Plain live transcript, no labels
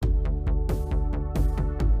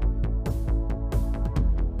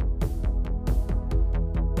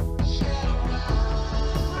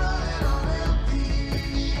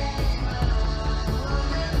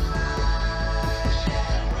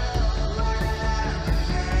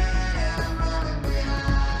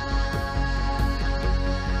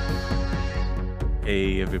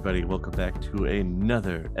Hey everybody, welcome back to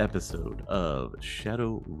another episode of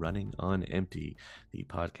Shadowrunning on Empty, the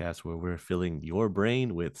podcast where we're filling your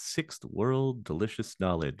brain with sixth world delicious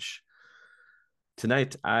knowledge.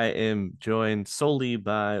 Tonight I am joined solely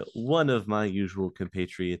by one of my usual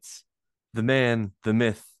compatriots, the man, the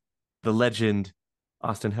myth, the legend.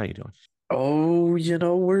 Austin, how you doing? Oh,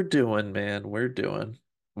 we're doing, man. We're doing.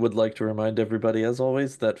 Would like to remind everybody, as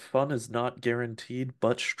always, that fun is not guaranteed,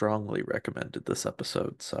 but strongly recommended this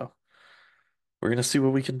episode. So we're gonna see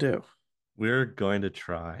what we can do. We're going to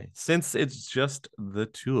try. Since it's just the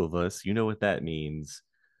two of us, you know what that means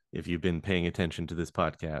if you've been paying attention to this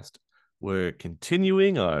podcast. We're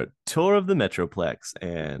continuing our tour of the Metroplex,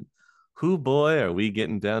 and who boy are we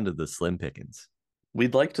getting down to the slim pickings.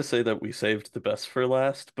 We'd like to say that we saved the best for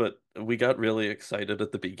last, but we got really excited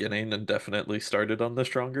at the beginning and definitely started on the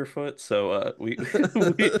stronger foot. So we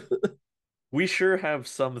we we sure have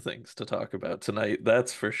some things to talk about tonight,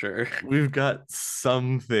 that's for sure. We've got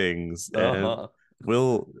some things, and Uh-huh.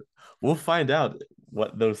 we'll we'll find out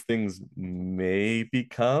what those things may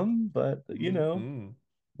become, but Hmm.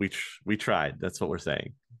 we tried. That's what we're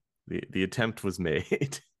saying. The attempt was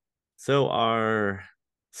made. So our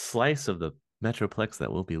slice of the Metroplex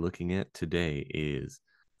that we'll be looking at today is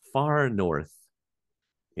far north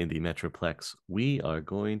in the Metroplex. We are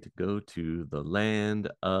going to go to the land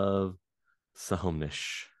of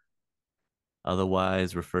Snohomish,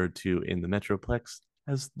 otherwise referred to in the Metroplex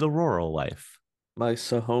as the rural life. My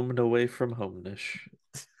so home and away from home-ish.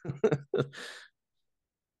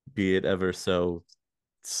 Be it ever so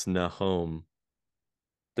Snahome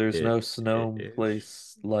There's no snow ish.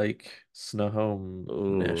 place like Oh,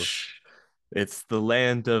 Snohomish. it's the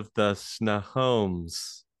land of the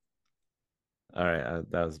Snohomes. All right,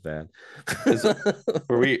 that was bad. Is it?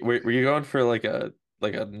 Were you going for like a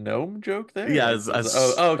gnome joke there? Yeah, Like oh I was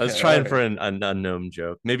okay, all trying for right. an gnome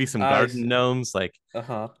joke. Maybe some I garden see. gnomes, like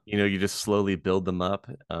Uh-huh. you just slowly build them up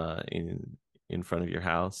in front of your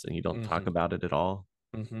house, and you don't talk Mm-hmm. about it at all.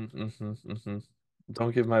 Mm-hmm.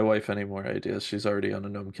 Don't give my wife any more ideas. She's already on a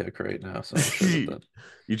gnome kick right now, so I'm sure that.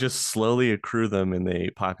 You just slowly accrue them, and they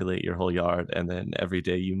populate your whole yard. And then every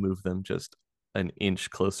day you move them just an inch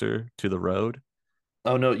closer to the road.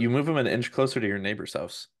 Oh no, you move them an inch closer to your neighbor's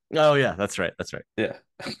house. Oh yeah, that's right. That's right. Yeah.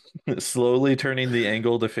 Slowly turning the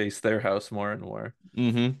angle to face their house more and more.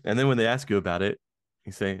 And then when they ask you about it,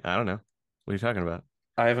 you say, "I don't know. What are you talking about?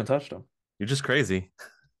 I haven't touched them. You're just crazy."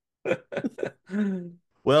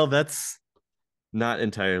 Well, that's not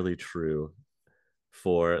entirely true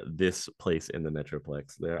for this place in the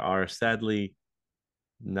Metroplex. There are sadly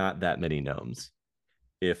not that many gnomes,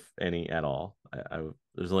 if any at all.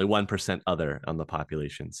 There's only 1% other on the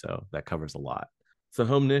population, so that covers a lot. So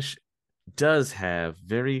Homenish does have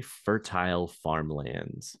very fertile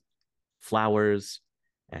farmlands, flowers,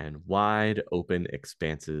 and wide open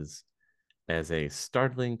expanses as a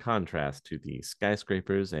startling contrast to the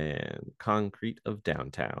skyscrapers and concrete of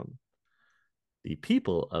downtown. The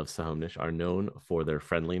people of Snohomish are known for their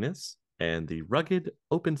friendliness, and the rugged,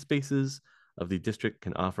 open spaces of the district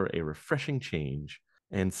can offer a refreshing change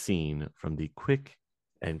and scene from the quick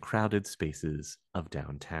and crowded spaces of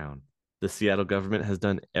downtown. The Seattle government has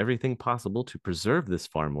done everything possible to preserve this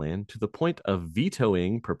farmland to the point of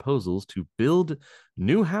vetoing proposals to build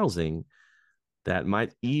new housing that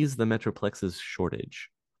might ease the Metroplex's shortage.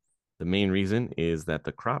 The main reason is that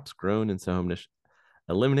the crops grown in Snohomish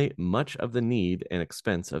eliminate much of the need and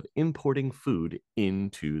expense of importing food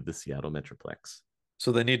into the Seattle Metroplex.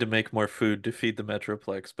 So they need to make more food to feed the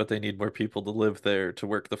Metroplex, but they need more people to live there to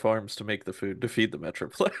work the farms to make the food to feed the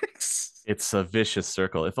Metroplex. It's a vicious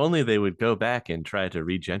circle. If only they would go back and try to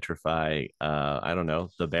regentrify, I don't know,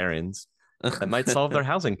 the barons, that might solve their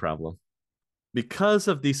housing problem. Because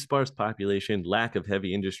of the sparse population, lack of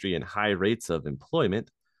heavy industry, and high rates of employment,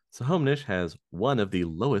 Snohomish has one of the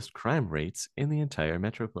lowest crime rates in the entire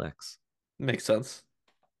Metroplex. Makes sense.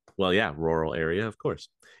 Well, yeah, rural area, of course.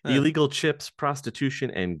 Yeah. Illegal chips,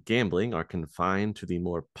 prostitution, and gambling are confined to the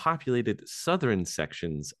more populated southern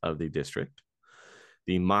sections of the district.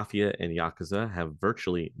 The mafia and yakuza have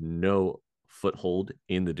virtually no foothold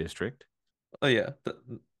in the district. Oh yeah.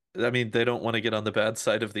 I mean, they don't want to get on the bad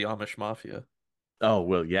side of the Amish mafia. Oh,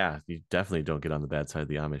 well, yeah, you definitely don't get on the bad side of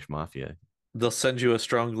the Amish mafia. They'll send you a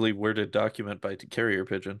strongly worded document by carrier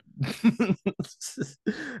pigeon.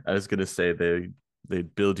 I was gonna say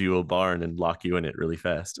they'd build you a barn and lock you in it really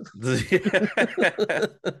fast.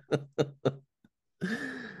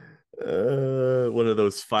 One of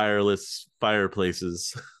those fireless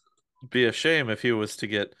fireplaces. Be a shame if he was to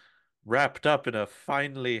get wrapped up in a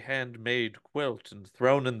finely handmade quilt and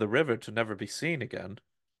thrown in the river to never be seen again.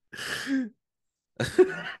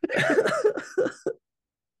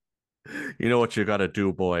 You know what you gotta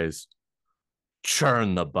do, boys?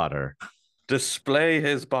 Churn the butter. Display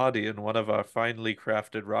his body in one of our finely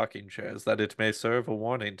crafted rocking chairs, that it may serve a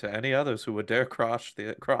warning to any others who would dare cross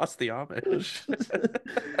the Amish.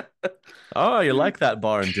 Oh, you like that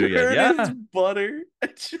barn, do you? Churn his Yeah. butter. Yeah,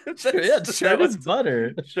 That churn his was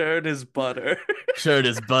butter. churn his butter. Churn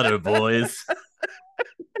his butter, boys.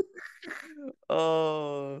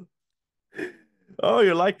 Oh. Oh,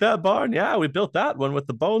 you like that barn? Yeah, we built that one with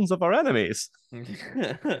the bones of our enemies.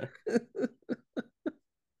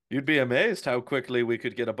 You'd be amazed how quickly we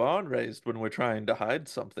could get a barn raised when we're trying to hide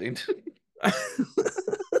something.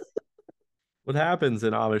 What happens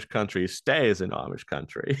in Amish country stays in Amish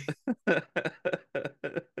country.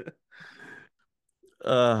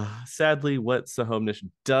 Sadly, what Snohomish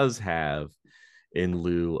does have in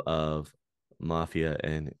lieu of mafia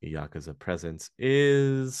and yakuza presence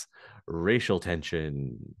is racial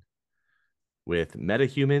tension with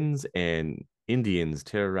metahumans and Indians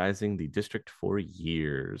terrorizing the district for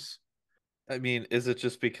years. I mean, is it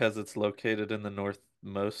just because it's located in the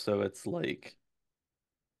northmost, so it's like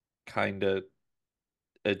kind of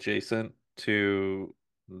adjacent to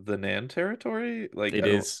the Nan territory? Like, It I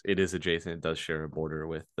don't. is it is adjacent. It does share a border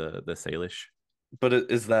with the Salish. But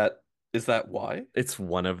is that why? It's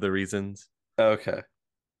one of the reasons. Okay.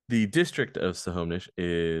 The district of Snohomish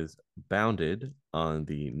is bounded on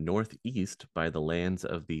the northeast by the lands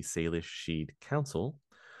of the Salish Sheed Council,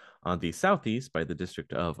 on the southeast by the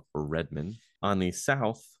district of Redmond, on the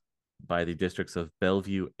south by the districts of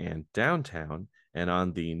Bellevue and Downtown, and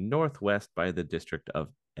on the northwest by the district of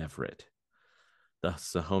Everett. The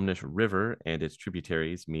Snohomish River and its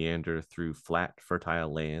tributaries meander through flat,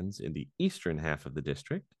 fertile lands in the eastern half of the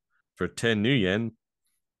district. For 10 new yen,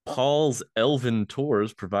 Paul's Elven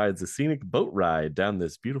Tours provides a scenic boat ride down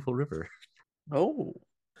this beautiful river. Oh,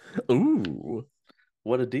 Ooh,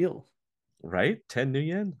 what a deal. right? 10 new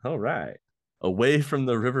yen? All right. Away from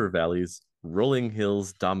the river valleys, rolling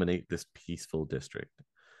hills dominate this peaceful district.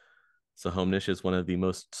 Snohomish is one of the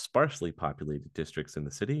most sparsely populated districts in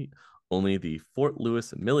the city. Only the Fort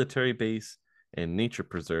Lewis military base and nature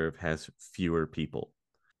preserve has fewer people.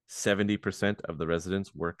 70% of the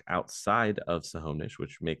residents work outside of Snohomish,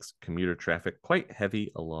 which makes commuter traffic quite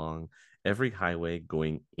heavy along every highway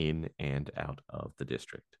going in and out of the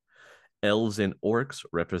district. Elves and orcs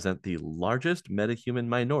represent the largest metahuman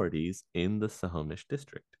minorities in the Snohomish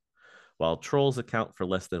district, while trolls account for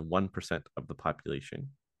less than 1% of the population.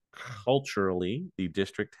 Culturally, the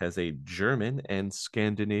district has a German and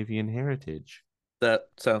Scandinavian heritage. That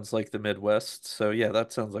sounds like the Midwest. So yeah,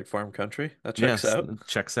 that sounds like farm country. That checks Yes, out.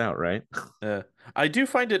 checks out, right? Yeah. I do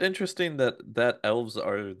find it interesting that elves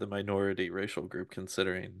are the minority racial group,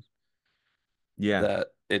 considering Yeah. that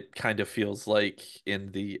it kind of feels like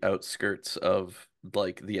in the outskirts of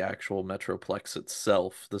like the actual metroplex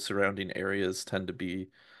itself, the surrounding areas tend to be,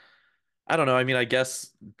 I don't know. I mean, I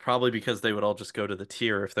guess probably because they would all just go to the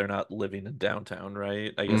tier if they're not living in downtown,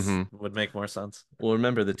 right? I guess Mm-hmm. would make more sense. Well,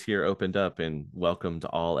 remember the tier opened up and welcomed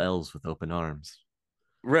all elves with open arms.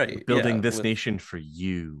 We're Right. Yeah. building this nation for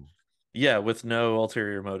you. With no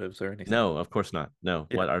ulterior motives or anything. No, of course not. No.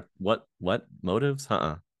 Yeah. What motives?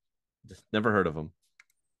 Uh-uh. Just never heard of them.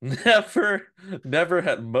 Never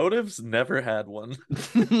had motives, never had one.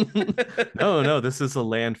 No, no, this is a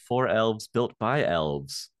land for elves built by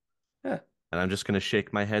elves. Yeah. And I'm just going to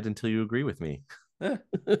shake my head until you agree with me. Yeah.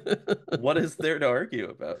 What is there to argue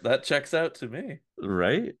about? That checks out to me.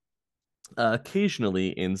 Right? Occasionally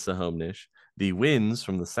in Sahomnish, the winds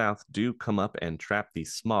from the south do come up and trap the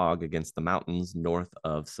smog against the mountains north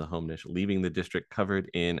of Sahomnish, leaving the district covered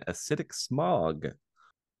in acidic smog.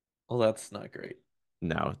 Well, that's not great.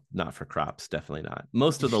 No, not for crops, definitely not.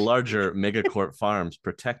 Most of the larger megacorp farms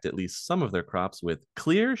protect at least some of their crops with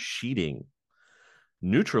clear sheeting,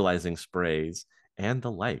 neutralizing sprays, and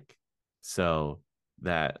the like. So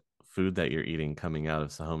that food that you're eating coming out of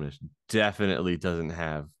Sahomnish definitely doesn't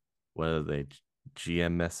have, what are they,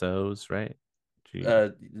 GMSOs, right? G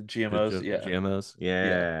GMOs, yeah. GMOs. Yeah.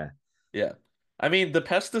 Yeah. Yeah. I mean, the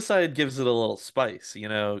pesticide gives it a little spice, you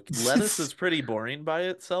know. Lettuce is pretty boring by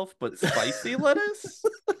itself, but spicy lettuce?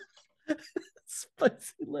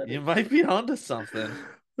 Spicy You lettuce. might be onto something.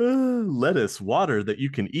 Lettuce, water that you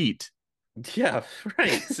can eat. Yeah,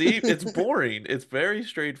 right. See, it's boring. It's very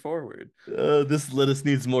straightforward. This lettuce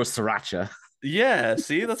needs more sriracha. Yeah,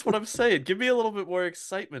 see, that's what I'm saying. Give me a little bit more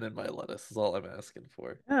excitement in my lettuce, is all I'm asking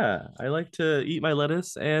for. Yeah, I like to eat my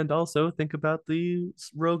lettuce and also think about the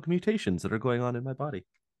rogue mutations that are going on in my body.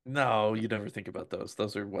 No, you never think about those.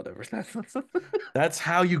 Those are whatever. That's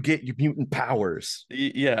how you get your mutant powers.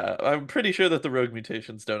 Yeah, I'm pretty sure that the rogue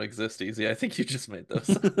mutations don't exist easy. I think you just made those.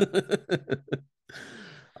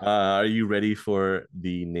 Are you ready for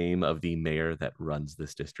the name of the mayor that runs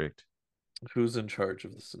this district? Who's in charge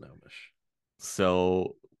of the Snohomish?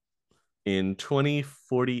 So in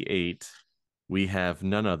 2048, we have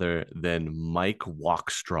none other than Mike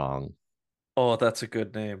Walkstrong. Oh, that's a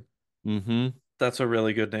good name. Mm-hmm. That's a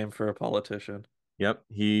really good name for a politician. Yep.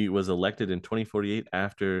 He was elected in 2048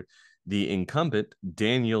 after the incumbent,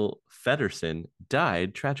 Daniel Federson,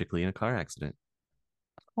 died tragically in a car accident.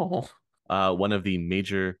 Oh, One of the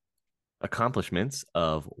major accomplishments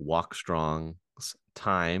of Walkstrong's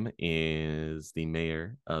time as the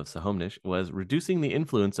mayor of Snohomish was reducing the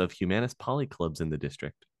influence of humanist poly clubs in the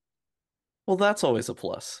district. well, that's always a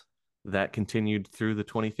plus. That continued through the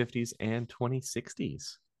 2050s and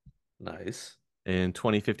 2060s. Nice. In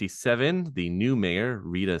 2057, the new mayor,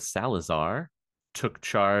 Rita Salazar, took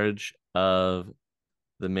charge of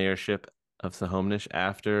the mayorship of Snohomish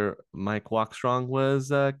after Mike Walkstrong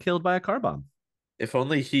was killed by a car bomb. If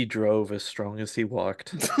only he drove as strong as he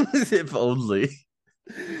walked. If only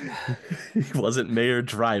he wasn't Mayor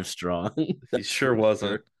Drive Strong. He That's sure for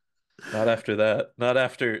wasn't. sure. Not after that. Not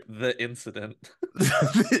after the incident.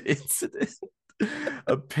 The incident.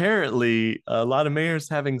 Apparently, a lot of mayors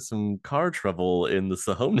having some car trouble in the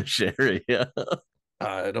Snohomish area.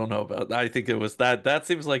 I don't know about that. I think it was that. That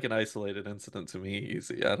seems like an isolated incident to me,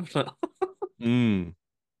 easy. I don't know. Mm.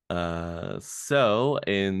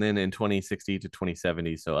 And then in 2060 to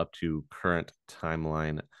 2070, so up to current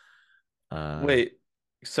timeline, uh, Wait,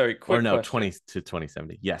 sorry, or quick no, 20 question. to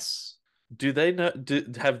 2070. Yes, Do they know,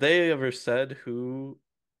 have they ever said who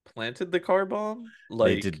planted the car bomb?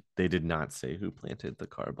 they did. Like, They did not say who planted the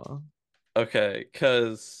car bomb. okay,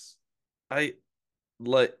 because I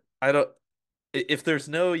I don't if there's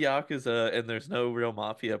no Yakuza and there's no real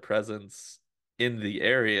mafia presence in the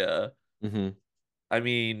area, Mm-hmm. I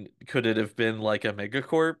mean, could it have been like a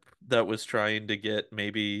megacorp that was trying to get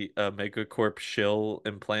maybe a megacorp shill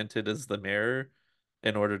implanted as the mayor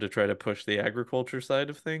in order to try to push the agriculture side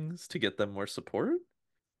of things to get them more support?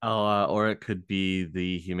 Oh, or it could be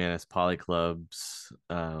the Humanist Poly Clubs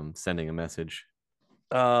sending a message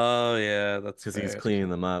Oh yeah, that's because he's fair. cleaning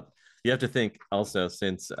them up. You have to think also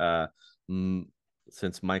m-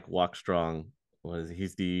 since Mike Walkstrong was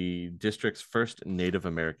he's the district's first Native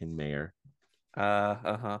American mayor,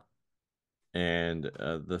 Uh-huh. and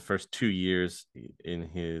the first 2 years in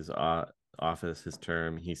his office, his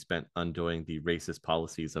term, he spent undoing the racist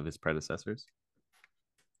policies of his predecessors.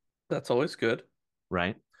 That's always good.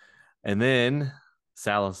 Right, and then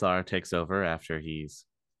Salazar takes over after he's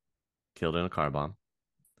killed in a car bomb.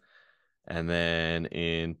 And then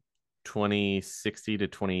in 2060 to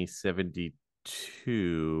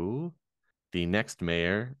 2072, the next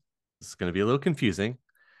mayor is going to be a little confusing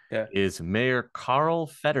Yeah. is Mayor Carl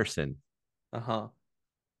Federson, Uh-huh.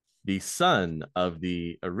 the son of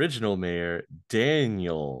the original mayor,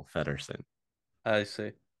 Daniel Federson. I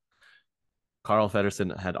see. Carl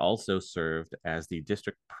Federson had also served as the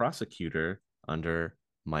district prosecutor under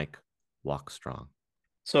Mike Walkstrong.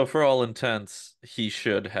 So for all intents, he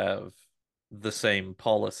should have the same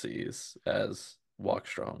policies as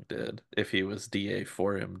Walkstrong did if he was DA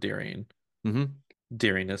for him Mm-hmm.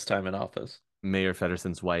 during his time in office. Mayor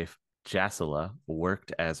Federson's wife, Jasila,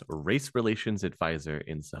 worked as race relations advisor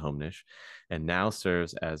in Snohomish and now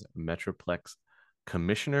serves as Metroplex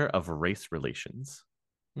Commissioner of Race Relations.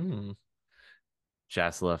 Hmm.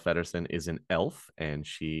 Jasila Federson is an elf and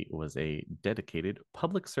she was a dedicated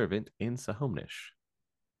public servant in Snohomish.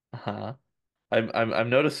 Uh-huh. I'm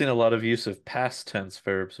noticing a lot of use of past tense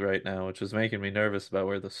verbs right now, which is making me nervous about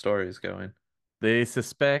where the story is going. They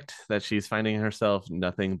suspect that she's finding herself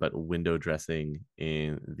nothing but window dressing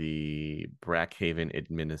in the Brackhaven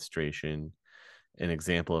administration, an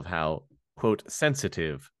example of how, quote,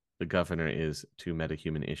 sensitive the governor is to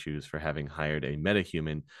metahuman issues for having hired a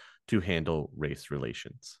metahuman to handle race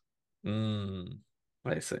relations. Hmm.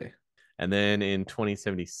 I see. And then in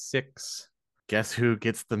 2076, guess who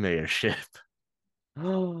gets the mayorship?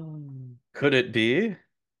 Could it be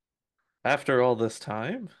after all this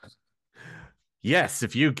time? Yes,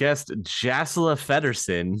 if you guessed Jasila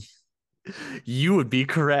Federson, you would be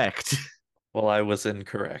correct. Well, I was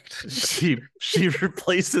incorrect. She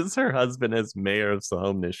replaces her husband as mayor of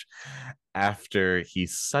Snohomish after he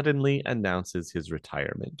suddenly announces his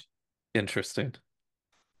retirement. Interesting.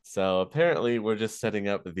 So apparently, we're just setting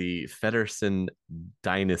up the Federson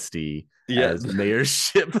dynasty Yeah, as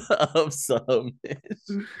mayorship of Snohomish.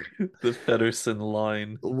 the Federson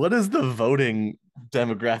line. What is the voting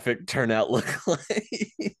demographic turnout look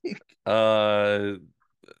like? Uh,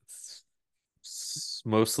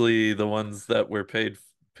 mostly the ones that were paid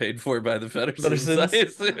for by the Feddersons, I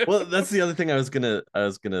Citizens. assume. Well, that's the other thing I was gonna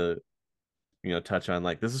touch on.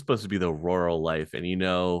 Like, this is supposed to be the rural life, and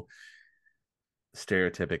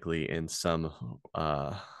stereotypically in some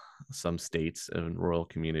states and rural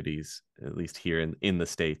communities, at least here in the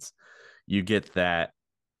states, you get that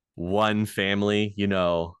one family,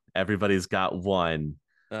 everybody's got one,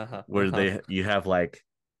 Uh-huh, where uh-huh. you have like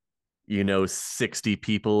 60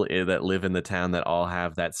 people that live in the town that all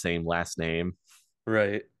have that same last name.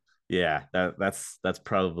 Right. Yeah, that's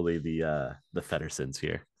probably the Feddersons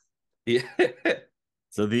here. Yeah.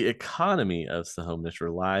 So the economy of Snohomish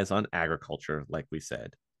relies on agriculture, like we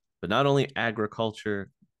said, but not only agriculture,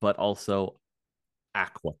 but also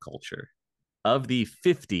aquaculture. Of the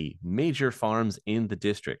 50 major farms in the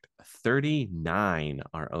district, 39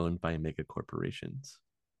 are owned by mega corporations.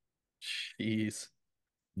 Jeez.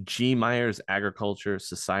 G. Myers Agriculture,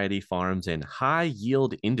 Society Farms, and High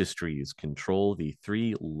Yield Industries control the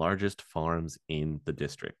three largest farms in the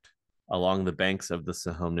district. Along the banks of the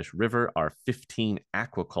Snohomish River are 15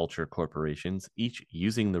 aquaculture corporations, each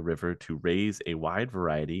using the river to raise a wide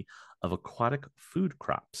variety of aquatic food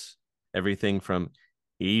crops. Everything from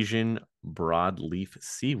Asian broadleaf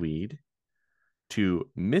seaweed to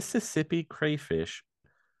Mississippi crayfish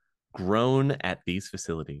grown at these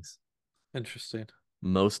facilities. Interesting.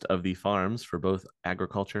 Most of the farms for both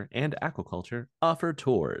agriculture and aquaculture offer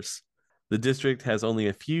tours. The district has only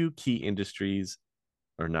a few key industries,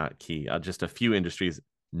 or not key, just a few industries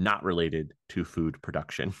not related to food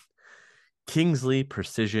production. Kingsley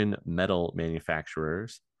Precision Metal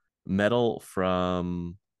Manufacturers, metal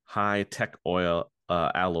from high tech oil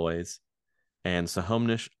alloys, and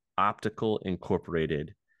Snohomish Optical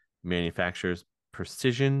Incorporated manufactures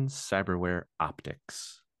precision cyberware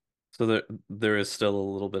optics. So there is still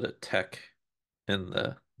a little bit of tech in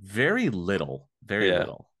the Very little, very yeah.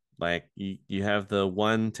 little. Like, you have the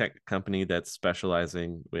one tech company that's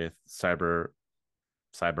specializing with cyber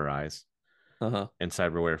eyes Uh-huh. and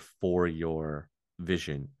cyberware for your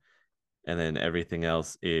vision, and then everything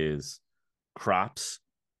else is crops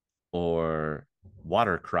or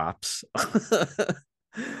water crops,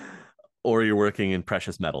 or you're working in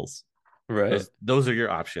precious metals. Right. Those are your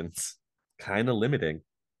options. Kind of limiting,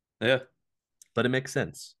 Yeah. but it makes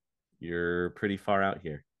sense. You're pretty far out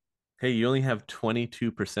here. Hey, you only have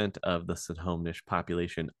 22% of the Snohomish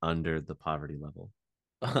population under the poverty level.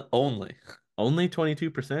 Only. Only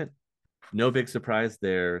 22%. No big surprise.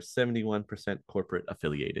 They're 71% corporate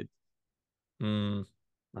affiliated. Hmm.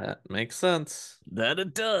 That makes sense. That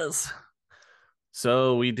it does.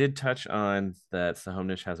 So we did touch on that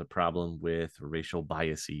Snohomish has a problem with racial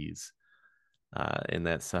biases, in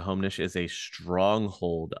that Snohomish is a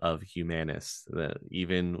stronghold of humanists. That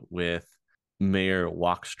even with Mayor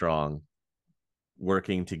Walkstrong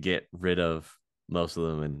working to get rid of most of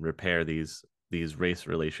them and repair these race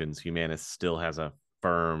relations, Humanist still has a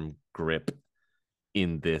firm grip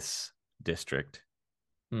in this district.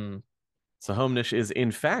 Hmm. Snohomish is, in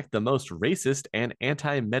fact, the most racist and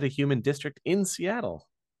anti-metahuman district in Seattle.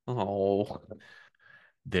 Oh.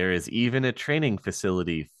 There is even a training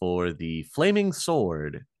facility for the Flaming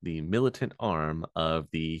Sword, the militant arm of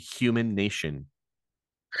the human nation.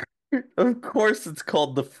 Of course it's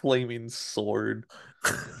called the Flaming Sword.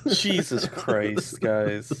 Jesus Christ,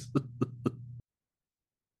 guys.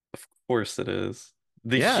 Of course it is.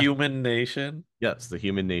 The Yeah, Human Nation. yes, the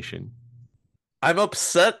human nation. I'm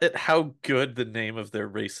upset at how good the name of their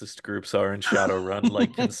racist groups are in Shadowrun,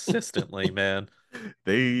 like consistently, man.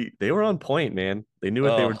 They were on point, man. They knew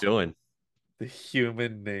what they were Oh, doing. the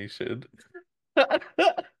Human Nation.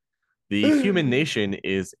 The human nation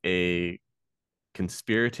is a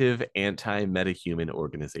conspirative anti-metahuman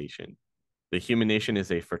organization. The human nation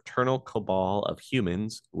is a fraternal cabal of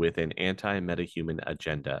humans with an anti-metahuman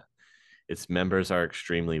agenda. Its members are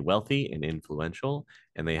extremely wealthy and influential,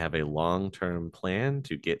 and they have a long term plan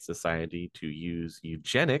to get society to use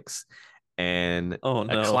eugenics and Oh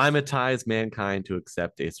no. acclimatize mankind to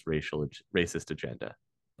accept its racist agenda.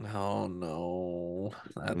 Oh no.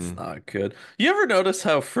 That's Mm. not good. You ever notice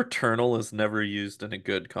how fraternal is never used in a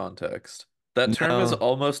good context? That term is No.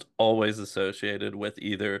 almost always associated with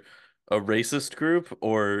either a racist group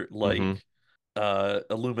or Mm-hmm. like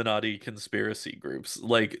Illuminati conspiracy groups.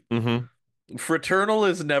 Like Mm-hmm. fraternal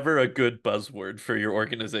is never a good buzzword for your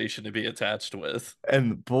organization to be attached with.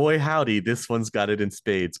 And boy, howdy, this one's got it in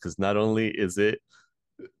spades, because not only is it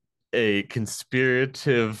a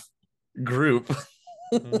conspirative group,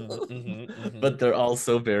 Hmm, hmm, hmm. but they're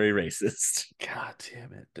also very racist. God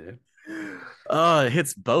damn it, dude. Oh, it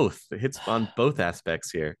hits both. It hits on both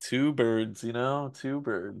aspects here. Two birds, two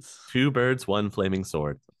birds. Two birds, one flaming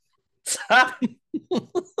sword.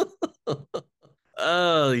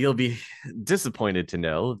 Oh, you'll be disappointed to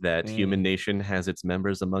know that Human Mm. Nation has its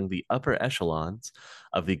members among the upper echelons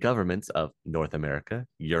of the governments of North America,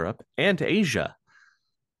 Europe, and Asia,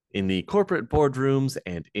 in the corporate boardrooms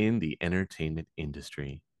and in the entertainment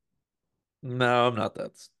industry. No, I'm not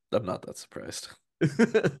that surprised.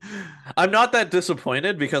 I'm not that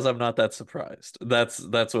disappointed because I'm not that surprised. That's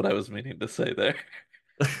what I was meaning to say there.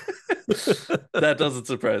 That doesn't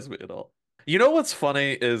surprise me at all. You know what's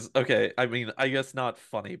funny is, okay, I mean, I guess not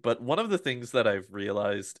funny, but one of the things that I've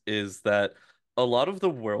realized is that a lot of the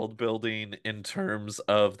world building in terms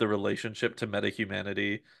of the relationship to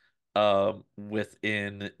metahumanity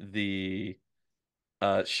within the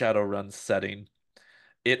Shadowrun setting,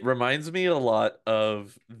 it reminds me a lot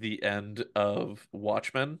of the end of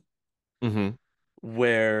Watchmen Mm-hmm.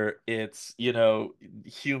 where it's, either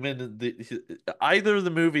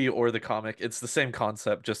the movie or the comic, it's the same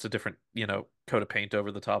concept, just a different, coat of paint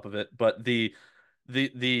over the top of it. But the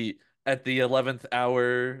at the 11th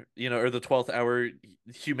hour, or the 12th hour,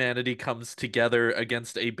 humanity comes together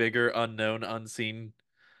against a bigger unknown, unseen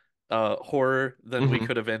horror than we Mm-hmm.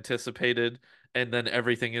 could have anticipated, and then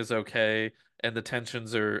everything is okay, and the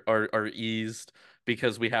tensions are eased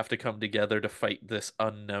because we have to come together to fight this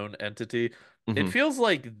unknown entity. It Mm-hmm. feels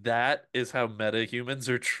like that is how metahumans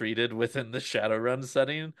are treated within the Shadowrun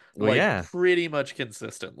setting, Well, like yeah, pretty much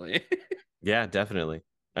consistently. yeah, definitely.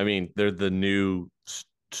 I mean, they're the new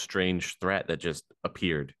strange threat that just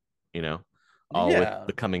appeared, you know, all with Yeah,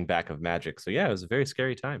 the coming back of magic. So yeah, it was a very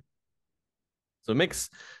scary time. So it makes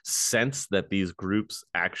sense that these groups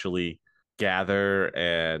actually gather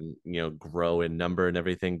and, grow in number and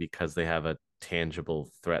everything because they have a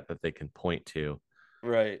tangible threat that they can point to.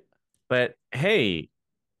 right. But hey,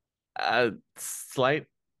 slight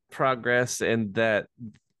progress in that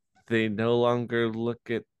they no longer look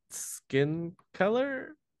at skin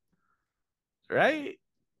color, right?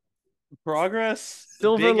 Progress,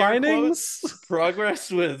 Silver big air linings. quotes,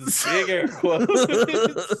 progress with big air quotes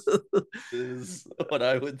is what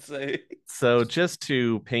I would say. So, just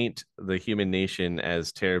to paint the human nation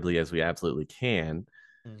as terribly as we absolutely can,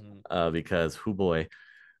 Mhm. because, who boy,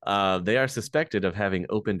 they are suspected of having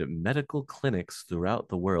opened medical clinics throughout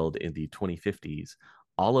the world in the 2050s,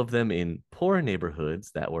 all of them in poor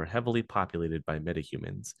neighborhoods that were heavily populated by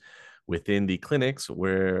metahumans. Within the clinics,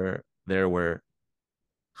 where there were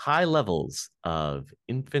high levels of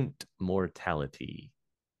infant mortality.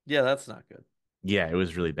 Yeah, that's not good. Yeah, it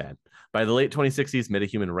was really bad. By the late 2060s,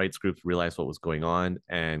 metahuman rights groups realized what was going on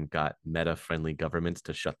and got meta friendly governments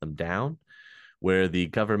to shut them down. Where the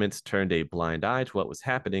governments turned a blind eye to what was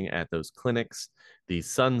happening at those clinics, the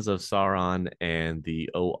Sons of Sauron and the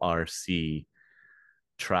ORC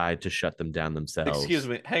tried to shut them down Excuse themselves.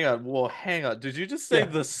 me. Hang on. Well, hang on. Did you just say Yeah,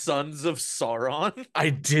 the Sons of Sauron? I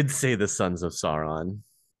did say the Sons of Sauron.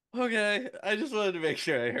 Okay, I just wanted to make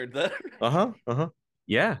sure I heard that. Uh huh. Uh huh.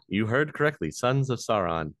 Yeah, you heard correctly. Sons of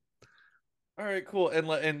Sauron. All right, cool.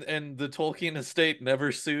 And the Tolkien estate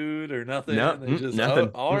never sued or No, nothing. They just, oh, nothing.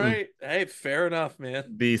 all Mm-mm. right. Hey, fair enough, man.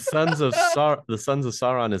 The Sons of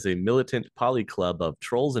Sauron is a militant poly club of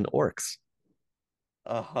trolls and orcs.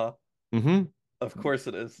 Uh-huh. Mm-hmm. Of course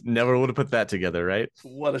it is. Never would have put that together, right?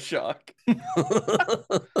 What a shock.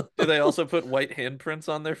 Do they also put white handprints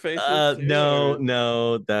on their faces too, No, or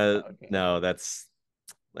no, okay?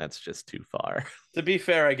 that's just too far. To be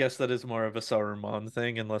fair, I guess that is more of a Saruman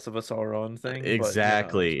thing and less of a Sauron thing, but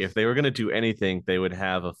Exactly. If just they were gonna do anything, they would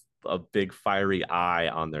have a big fiery eye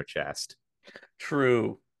on their chest.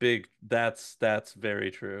 true. Big that's very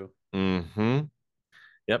true. Mm-hmm.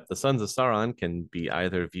 Yep, the Sons of Sauron can be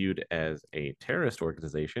either viewed as a terrorist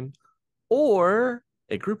organization or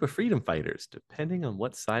a group of freedom fighters, depending on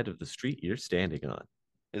what side of the street you're standing on.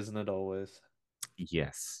 Isn't it always?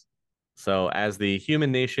 Yes. So, as the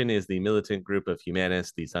human nation is the militant group of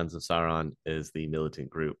humanists, the Sons of Sauron is the militant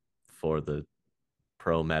group for the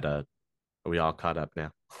pro meta. Are we all caught up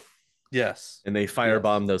now? Yes. And they Yes.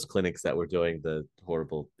 firebomb those clinics that were doing the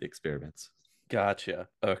horrible experiments. Gotcha.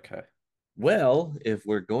 Okay. Well, if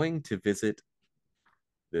we're going to visit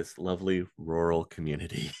this lovely rural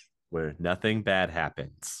community where nothing bad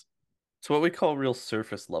happens, It's what we call real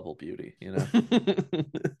surface level beauty, you know?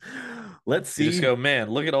 let's You just see. go, man,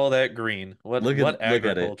 look at all that green. What Look at it.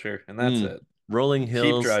 agriculture? And that's Mm. it. Rolling Keep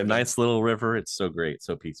hills, driving. nice little river. It's so great,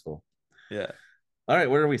 so peaceful. Yeah. All right,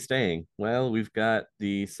 where are we staying? Well, we've got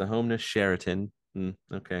the Snohomish Sheraton.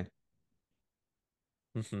 Okay.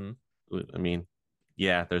 Hmm. I mean,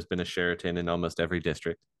 yeah, there's been a Sheraton in almost every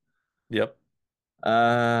district. Yep.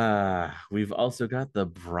 We've also got the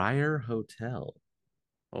Briar Hotel.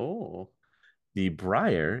 Oh. The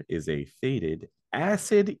Briar is a faded,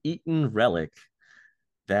 acid-eaten relic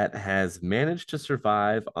that has managed to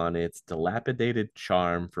survive on its dilapidated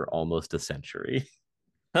charm for almost a century.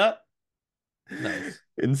 Huh. Nice.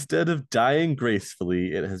 Instead of dying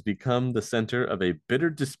gracefully, it has become the center of a bitter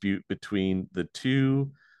dispute between the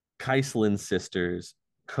two Kaislin sisters,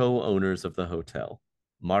 co owners of the hotel.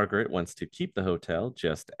 Margaret wants to keep the hotel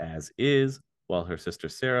just as is, while her sister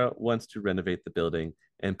Sarah wants to renovate the building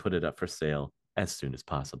and put it up for sale as soon as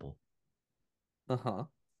possible. Uh-huh.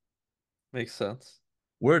 Makes sense.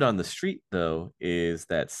 Word on the street, though, is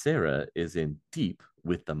that Sarah is in deep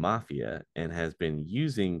with the mafia and has been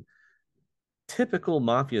using typical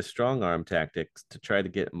mafia strong arm tactics to try to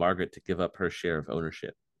get Margaret to give up her share of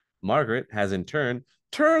ownership. Margaret has in turn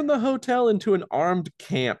turned the hotel into an armed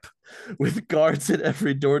camp with guards at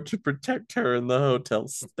every door to protect her and the hotel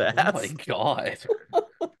Oh my staff. God.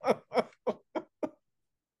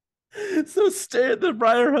 So stay at the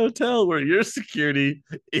Briar Hotel where your security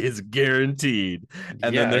is guaranteed. And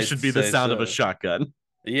then Yeah, there I'd should be the say sound of a so. shotgun.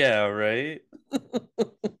 Yeah, right?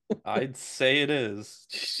 I'd say it is.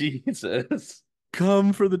 Jesus.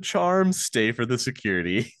 Come for the charm, stay for the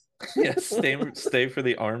security. Yeah, stay for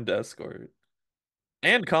the armed escort.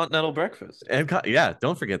 And continental breakfast. And yeah,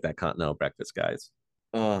 don't forget that continental breakfast, guys.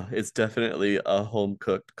 Oh, it's definitely a home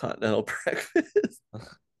cooked continental breakfast.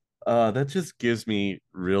 That just gives me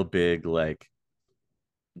real big like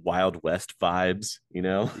Wild West vibes, you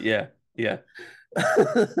know? Yeah, yeah.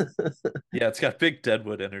 Yeah, it's got big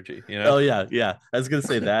Deadwood energy, you know? Oh yeah, yeah. I was gonna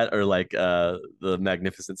say that or like the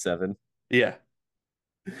Magnificent Seven. Yeah.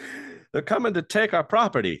 They're coming to take our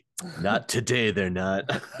property. Not today, they're not.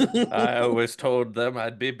 I always told them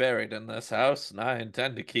I'd be buried in this house, and I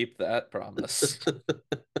intend to keep that promise.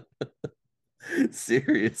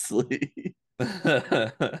 Seriously.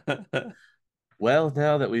 Well,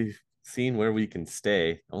 now that we've seen where we can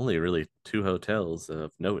stay, only really two hotels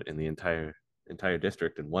of note in the entire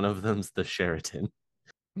district, and one of them's the Sheraton.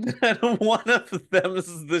 And one of them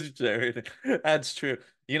is the Sheridan. That's true.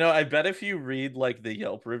 You know, I bet if you read like the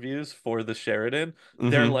Yelp reviews for the Sheridan,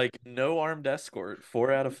 they're Mm-hmm. like no armed escort,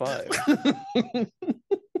 4 out of 5.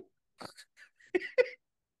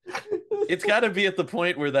 It's got to be at the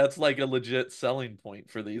point where that's like a legit selling point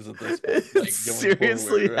for these at this point, It like going forward,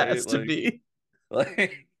 seriously right? has to be.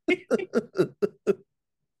 Like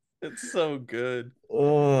it's so good.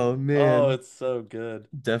 Oh Oh, man, it's so good.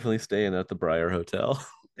 definitely staying at the Briar Hotel.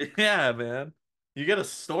 Yeah, man. You get a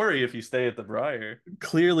story if you stay at the Briar.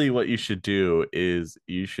 Clearly, what you should do is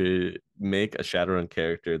you should make a Shadowrun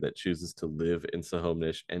character that chooses to live in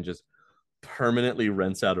Snohomish and just permanently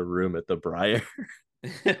rents out a room at the Briar.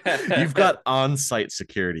 You've got on-site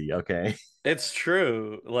security, okay? It's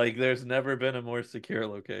true. Like, there's never been a more secure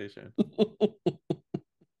location.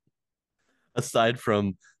 Aside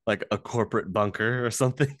from like a corporate bunker or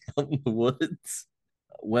something out in the woods.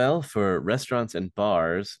 Well, for restaurants and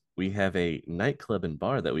bars, we have a nightclub and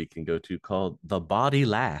bar that we can go to called The Body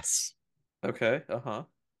Lass. Okay, uh-huh.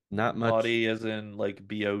 Not much, Body as in like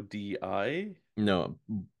Bodi? no,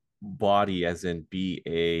 body as in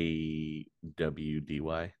Bawdy.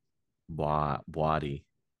 Body.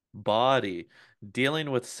 Body.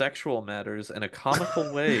 Dealing with sexual matters in a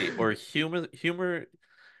comical way or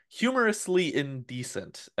humorously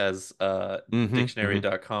indecent, as Mm-hmm.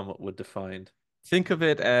 dictionary.com would define. Think of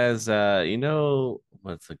it as,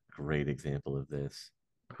 what's a great example of this?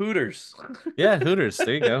 Hooters. Yeah, Hooters.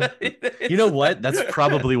 There you go. You It's know what? That's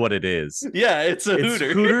probably what it is. yeah, it's a It's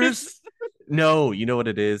Hooters. Hooters. No, you know what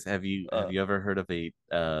it is? Have Uh, you ever heard of a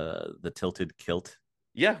the tilted kilt?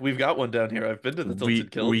 yeah, we've got one down here. I've been to the Tilted We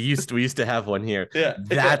Kilt. used to have one here. Yeah,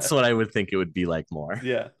 That's yeah, what I would think it would be like more.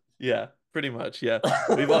 yeah, yeah. Pretty much, yeah.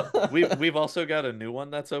 We've also got a new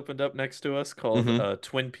one that's opened up next to us called Hmm.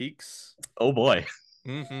 Twin Peaks. Oh boy.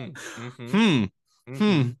 Mm-hmm. Mm-hmm. Hmm. Mm-hmm.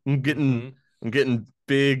 I'm Mm-hmm. getting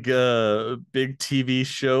big TV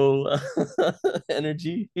show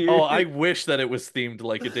energy Oh, here. I wish that it was themed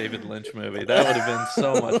like a David Lynch movie. That would have been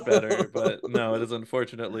so much better, but no, it is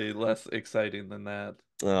unfortunately less exciting than that.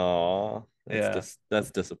 Oh, Yeah.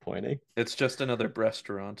 that's disappointing. It's just another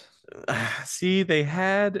restaurant. See, they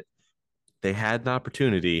had an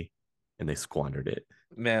opportunity and they squandered it.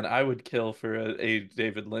 Man, I would kill for a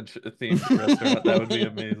David Lynch themed restaurant. That would be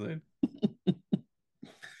amazing.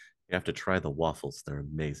 You have to try the waffles. They're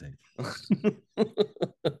amazing.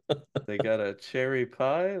 They got a cherry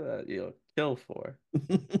pie that you'll kill for.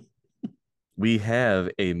 We have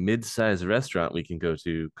a mid-sized restaurant we can go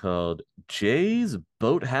to called Jay's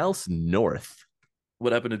Boathouse North.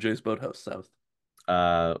 What happened to Jay's Boathouse South?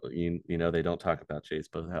 You know they don't talk about Jay's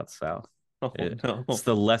Boathouse South. Oh It's no.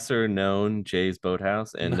 the lesser known Jay's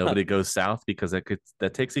Boathouse, and nobody Not goes south because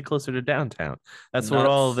that takes you closer to downtown. That's where not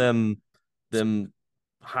all them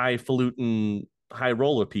highfalutin high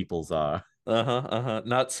roller peoples are. uh-huh, uh-huh.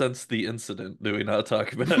 Not since the incident do we not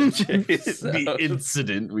talk about Jay's The South.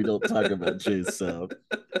 incident we don't talk about Jay's South.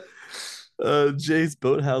 Jay's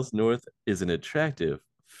Boathouse North is an attractive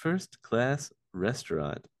first class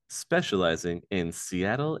restaurant specializing in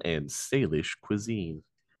Seattle and Salish cuisine.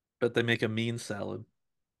 But they make a mean salad.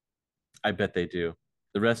 I bet they do.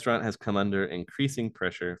 The restaurant has come under increasing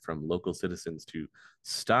pressure from local citizens to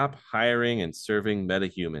stop hiring and serving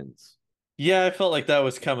metahumans. Yeah, I felt like that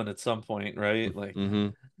was coming at some point, right? Like,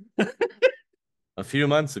 Mm-hmm. A few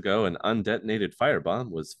months ago, an undetonated firebomb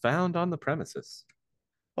was found on the premises.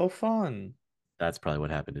 oh, fun. That's probably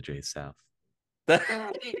what happened to Jay South. That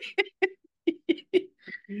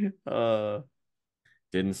uh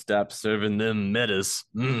Didn't stop serving them metas.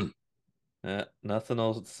 nothing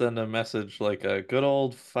will send a message like a good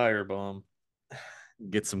old firebomb.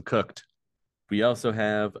 Get some cooked. We also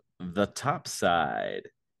have The Top Side,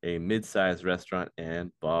 a mid-sized restaurant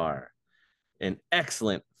and bar. An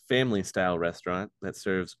excellent family style restaurant that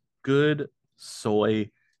serves good soy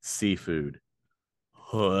seafood.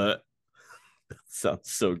 What? That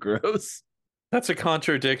sounds so gross. That's a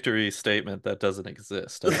contradictory statement that doesn't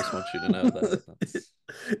exist. I just want you to know that. That's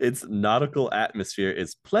Its nautical atmosphere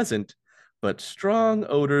is pleasant, but strong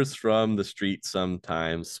odors from the street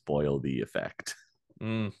sometimes spoil the effect.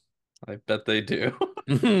 mm, I bet they do.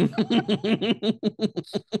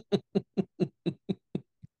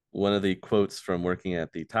 One of the quotes from working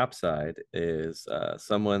at the top side is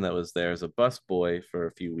someone that was there as a busboy for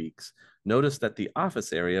a few weeks noticed that the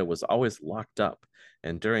office area was always locked up.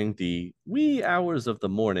 And during the wee hours of the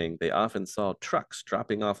morning, they often saw trucks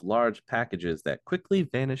dropping off large packages that quickly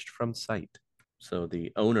vanished from sight. So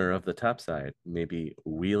the owner of the top side may be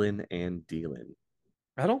wheeling and dealing.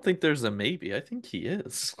 I don't think there's a maybe. I think he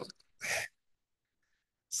is.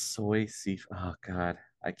 Soy seafood. Oh God,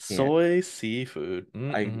 I can't. Soy seafood.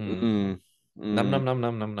 I Mm-mm. Num num mm, num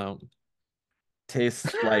num num num.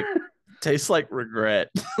 tastes like tastes like regret.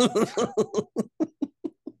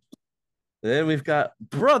 Then we've got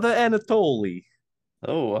Brother Anatoly,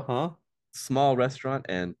 Oh, uh-huh. small restaurant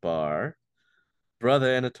and bar. Brother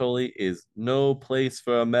Anatoly is no place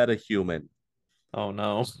for a metahuman. Oh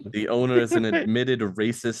no. The owner is an admitted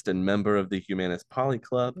racist and member of the Humanist Poly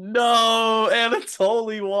Club. No,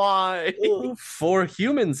 Anatoly, why? For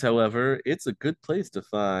humans, however, it's a good place to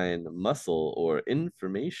find muscle or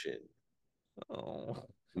information, Oh.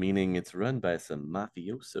 meaning it's run by some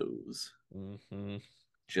mafiosos. Hmm.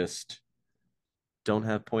 Just don't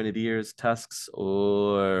have pointed ears, tusks,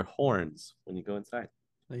 or horns when you go inside.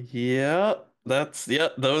 Yeah,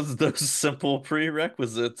 those simple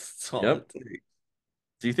prerequisites. That's all Yep. it takes.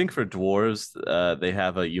 Do you think for dwarves, they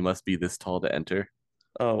have a "you must be this tall to enter"?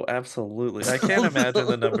 Oh, absolutely. I can't imagine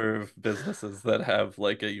the number of businesses that have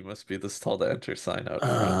like a "you must be this tall to enter" sign out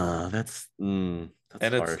front. That's And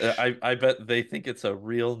it's harsh. I bet they think it's a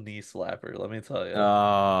real knee slapper, let me tell you.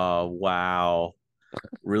 Oh wow,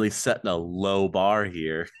 really setting a low bar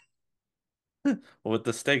here. With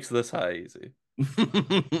the stakes this high, easy.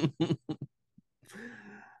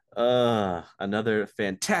 Another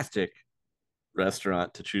fantastic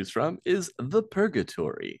restaurant to choose from is the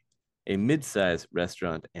Purgatory, a mid-sized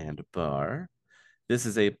restaurant and bar. This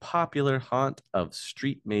is a popular haunt of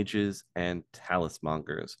street mages and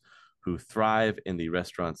talismongers who thrive in the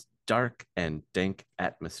restaurant's dark and dank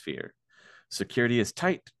atmosphere. Security is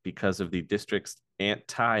tight because of the district's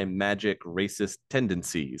anti magic racist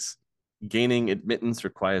tendencies. Gaining admittance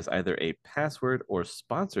requires either a password or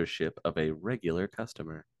sponsorship of a regular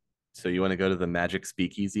customer. So, you want to go to the Magic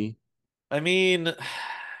Speakeasy? I mean,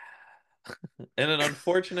 in an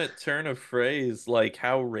unfortunate turn of phrase, like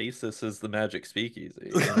how racist is the Magic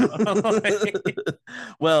Speakeasy, you know? Like,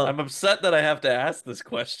 Well, I'm upset that I have to ask this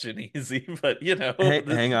question easy, but hey,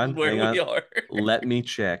 this hang is on, where hang we on. are. Let me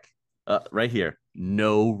check. Right here.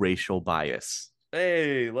 No racial bias.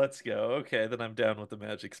 Hey, let's go. Okay, then I'm down with the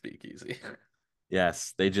Magic Speakeasy.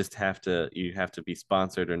 Yes, they just have to, you have to be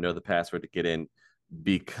sponsored or know the password to get in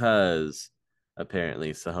because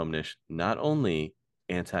apparently Snohomish not only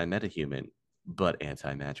anti-metahuman, but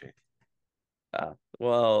anti-magic.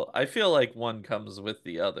 Well, I feel like one comes with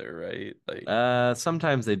the other, right? Like,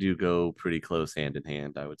 Sometimes they do go pretty close hand in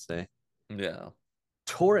hand, I would say. yeah.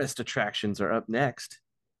 Tourist attractions are up next.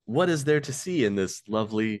 What is there to see in this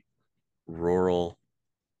lovely rural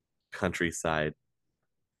countryside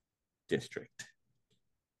district?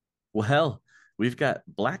 Well, We've got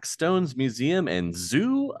Blackstone's Museum and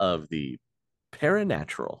Zoo of the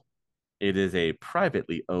Paranatural. It is a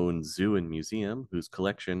privately owned zoo and museum whose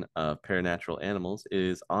collection of paranatural animals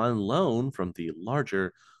is on loan from the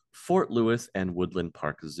larger Fort Lewis and Woodland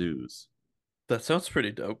Park zoos. That sounds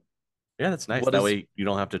pretty dope. Yeah, that's nice. What That is way you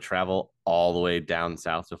don't have to travel all the way down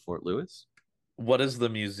south to Fort Lewis. what is the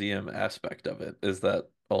museum aspect of it? Is that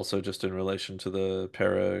also just in relation to the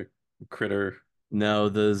para critter? No,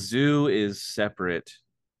 the zoo is separate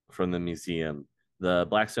from the museum. The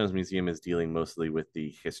Blackstones Museum is dealing mostly with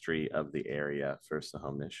the history of the area for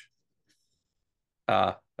Snohomish.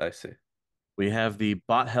 Ah, I see. We have the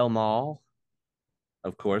Bot Mall,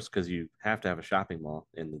 of course, because you have to have a shopping mall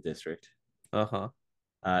in the district. Uh-huh.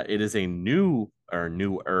 It is a new or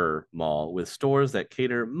newer mall with stores that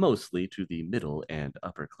cater mostly to the middle and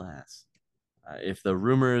upper class. If the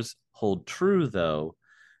rumors hold true, though,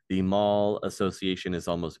 the mall association is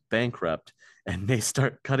almost bankrupt and they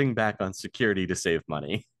start cutting back on security to save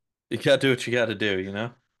money. You gotta do what you gotta do, you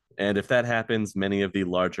know? And if that happens, many of the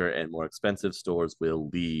larger and more expensive stores will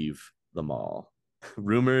leave the mall.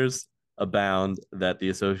 Rumors abound that the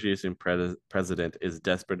association president is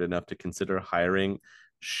desperate enough to consider hiring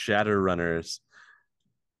Shadowrunners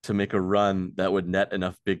to make a run that would net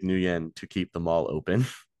enough big new yen to keep the mall open.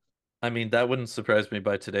 I mean, that wouldn't surprise me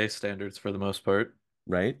by today's standards for the most part.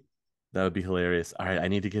 Right? That would be hilarious. All right, I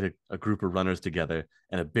need to get a group of runners together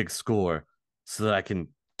and a big score so that I can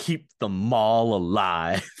keep the mall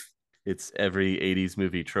alive. It's every 80s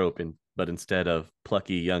movie trope, but instead of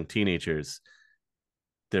plucky young teenagers,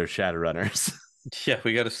 they're Shadowrunners. Yeah,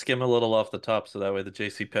 we gotta skim a little off the top so that way the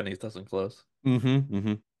JC Penney's doesn't close. Mm-hmm,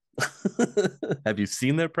 mm-hmm. Have you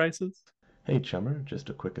seen their prices? Hey, Chummer, just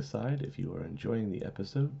a quick aside. If you are enjoying the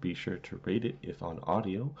episode, be sure to rate it if on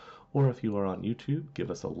audio, or if you are on YouTube, give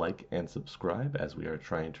us a like and subscribe as we are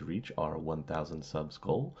trying to reach our 1,000 subs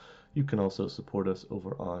goal. You can also support us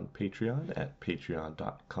over on Patreon at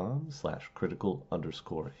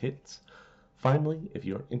patreon.com/critical_hits. Finally, if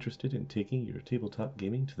you are interested in taking your tabletop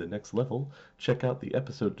gaming to the next level, check out the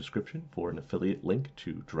episode description for an affiliate link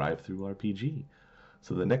to Drive-Thru RPG.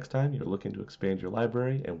 So the next time you're looking to expand your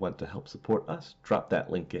library and want to help support us, drop that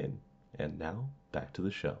link in. And now, back to the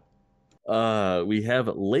show. We have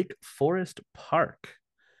Lake Forest Park.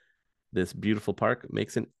 This beautiful park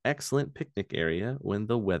makes an excellent picnic area when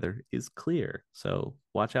the weather is clear. So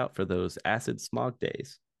watch out for those acid smog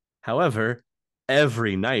days. However,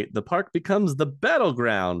 every night the park becomes the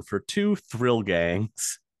battleground for two thrill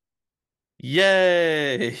gangs.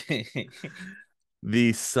 Yay!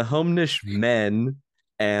 The Snohomish Men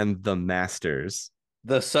and the Masters.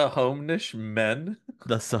 The Snohomish Men?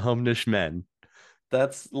 The Snohomish Men.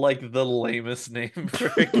 That's like the lamest name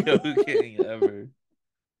for a Go gang ever.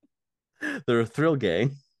 They're a thrill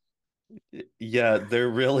gang. Yeah, they're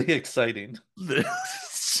really exciting.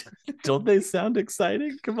 Don't they sound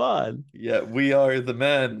exciting? Come on. Yeah, we are the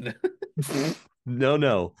men. No,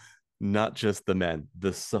 no, not just the men,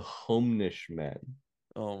 the Snohomish men.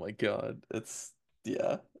 Oh my God.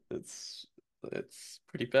 Yeah, it's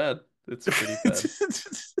pretty bad. It's pretty bad.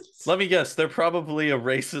 Let me guess, they're probably a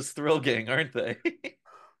racist thrill gang, aren't they?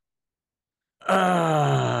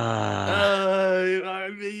 I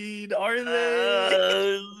mean, are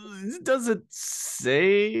they? It doesn't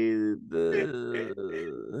say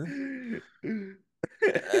the.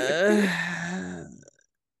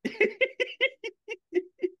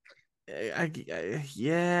 Uh,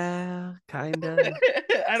 yeah, kind of.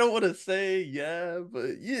 I don't want to say yeah,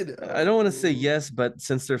 but you I don't want to say know. yes, but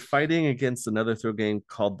since they're fighting against another throw gang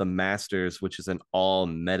called the Masters, which is an all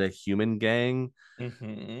meta human gang,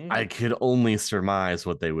 Hmm. I could only surmise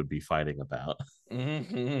what they would be fighting about.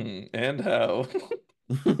 And how?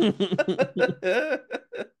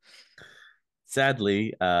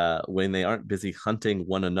 Sadly, when they aren't busy hunting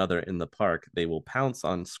one another in the park, they will pounce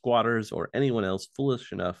on squatters or anyone else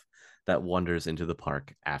foolish enough that wanders into the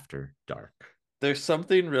park after dark. There's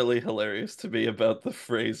something really hilarious to me about the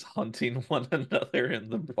phrase hunting one another in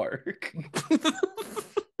the park.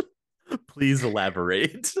 Please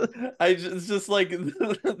elaborate. It's just like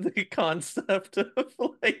the concept of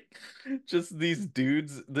like just these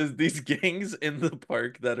dudes, these gangs in the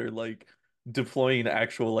park that are like deploying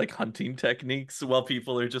actual like hunting techniques while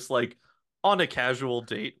people are just like on a casual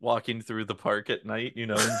date walking through the park at night,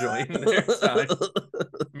 enjoying their time.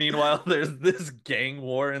 Meanwhile, there's this gang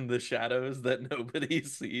war in the shadows that nobody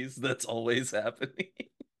sees that's always happening.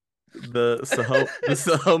 The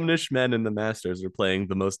Sahomnish men and the Masters are playing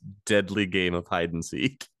the most deadly game of hide and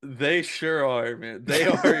seek. They sure are, man. They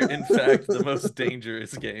are, in fact, the most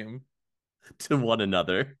dangerous game. to one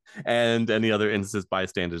another and any other innocent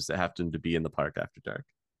bystanders that happen to be in the park after dark.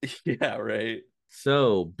 Yeah, right.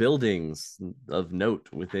 So, buildings of note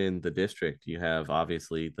within the district, you have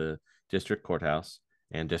obviously the district courthouse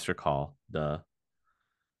and district hall, but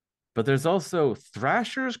there's also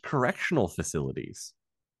Thrasher's Correctional Facilities.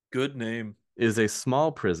 Good name. Is a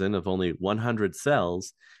small prison of only 100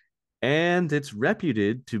 cells, and it's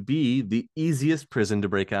reputed to be the easiest prison to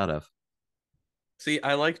break out of. See,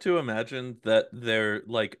 I like to imagine that they're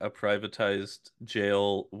like a privatized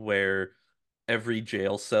jail where every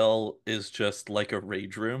jail cell is just like a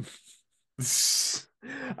rage room. I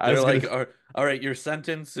They're was gonna like, all right, your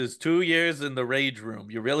sentence is 2 years in the rage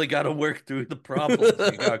room. You really got to work through the problems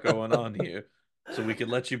you got going on here so we can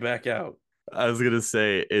let you back out. I was gonna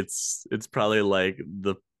say it's probably like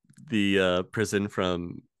the prison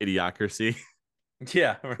from Idiocracy.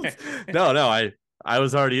 Yeah, right. No, I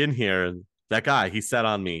was already in here, and that guy he sat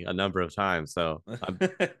on me a number of times, so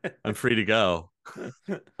I'm free to go.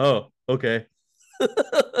 Oh, okay.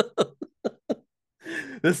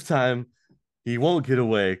 This time he won't get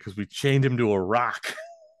away because we chained him to a rock.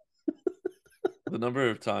 The number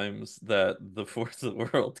of times that the fourth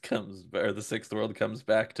world comes, or the sixth world comes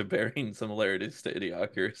back to bearing similarities to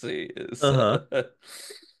Idiocracy is, Uh-huh.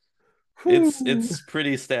 it's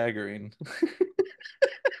pretty staggering.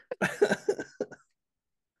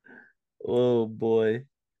 Oh boy.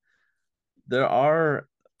 There are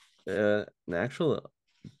an actual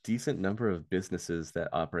decent number of businesses that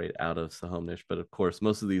operate out of Snohomish, but of course,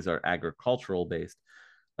 most of these are agricultural based.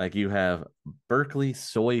 Like you have Berkeley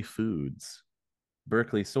Soy Foods.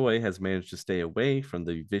 Berkeley Soy has managed to stay away from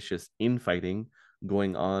the vicious infighting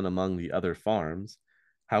going on among the other farms.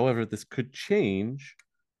 However, this could change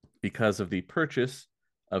because of the purchase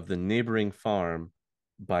of the neighboring farm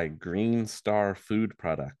by Green Star Food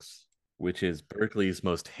Products, which is Berkeley's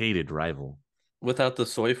most hated rival. Without the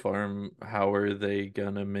soy farm, how are they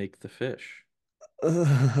gonna make the fish?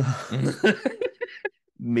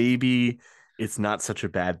 Maybe it's not such a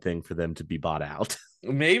bad thing for them to be bought out.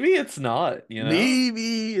 Maybe it's not, you know?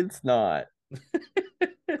 Maybe it's not.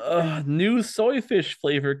 New soy fish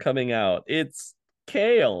flavor coming out. It's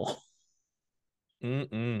kale.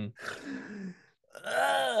 Mm-mm.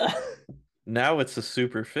 Now it's a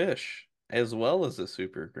super fish as well as a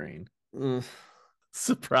super green.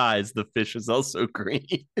 Surprise, the fish is also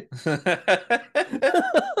green.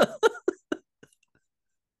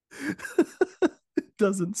 It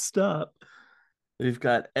doesn't stop. We've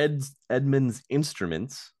got Edmunds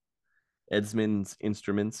Instruments. Edmunds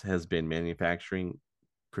Instruments has been manufacturing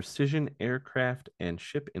precision aircraft and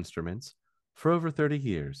ship instruments for over 30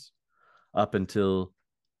 years. Up until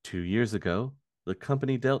 2 years ago, the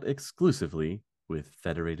company dealt exclusively with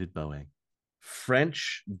Federated Boeing.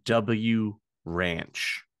 French W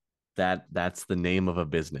Ranch. That's the name of a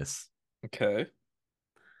business. Okay.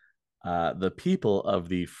 The people of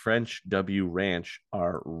the French W Ranch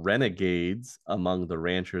are renegades among the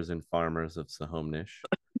ranchers and farmers of Snohomish.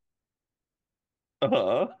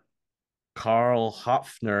 Uh-huh. Karl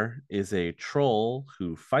Hopfner is a troll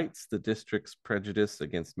who fights the district's prejudice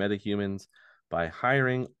against metahumans by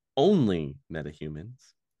hiring only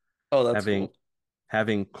metahumans, Oh, that's having cool.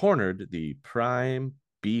 having cornered the prime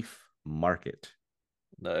beef market.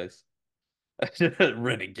 Nice.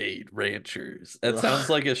 Renegade Ranchers. Ugh, That sounds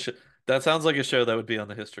like a show that would be on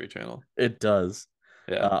the History Channel. it does.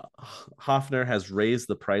 Yeah. Uh, Hofner has raised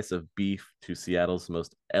the price of beef to Seattle's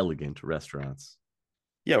most elegant restaurants.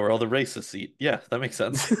 Yeah, where all the racists eat. Yeah, that makes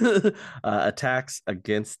sense. Attacks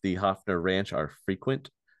against the Hofner Ranch are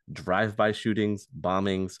frequent. Drive-by shootings,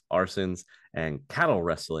 bombings, arsons, and cattle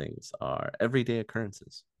wrestlings are everyday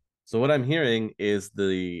occurrences. So what I'm hearing is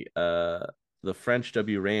the French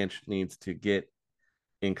W Ranch needs to get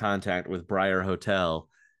in contact with Briar Hotel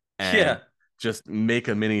and Yeah. just make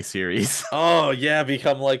a mini series. Oh, yeah,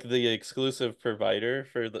 become like the exclusive provider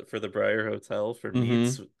for the Briar Hotel for Mm-hmm.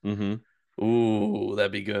 meats. Mm-hmm. Ooh,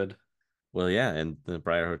 that'd be good. Well, yeah, and the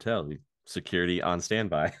Briar Hotel security on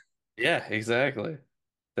standby. Yeah, exactly.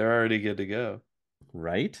 They're already good to go.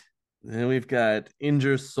 Right? Then we've got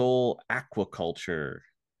Ingersoll Aquaculture.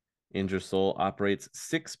 Ingersoll operates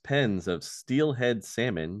 6 pens of steelhead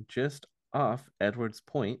salmon just off Edwards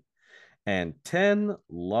Point and 10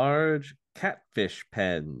 large catfish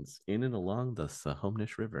pens in and along the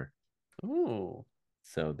Snohomish River. Ooh,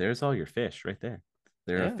 So there's all your fish right there.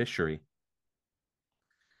 They're a yeah. fishery.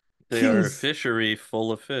 They are a Kings. fishery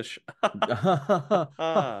full of fish.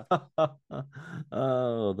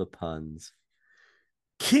 Oh, the puns.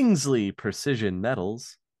 Kingsley Precision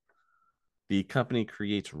Metals. The company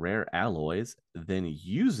creates rare alloys, then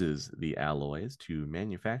uses the alloys to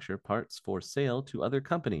manufacture parts for sale to other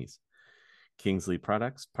companies. Kingsley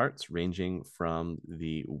products parts ranging from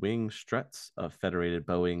the wing struts of Federated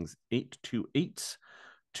Boeing's 828s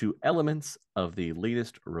to elements of the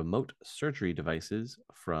latest remote surgery devices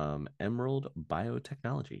from Emerald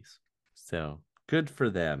Biotechnologies. So good for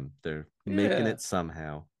them. They're making Yeah. it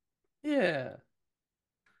somehow. Yeah.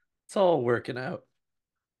 It's all working out.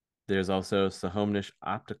 There's also Snohomish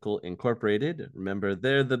Optical Incorporated. Remember,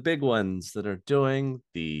 they're the big ones that are doing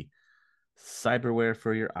the cyberware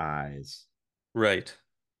for your eyes. Right.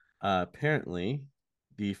 Apparently,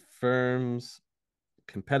 the firm's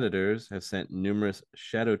competitors have sent numerous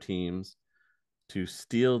shadow teams to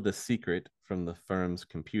steal the secret from the firm's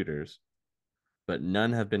computers, but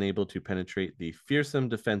none have been able to penetrate the fearsome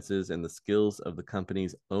defenses and the skills of the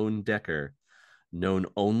company's own Decker, known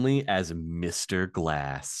only as Mr.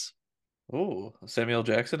 Glass. Oh, Samuel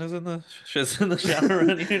Jackson is in the is in the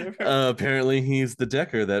Shadowrun universe. Apparently, he's the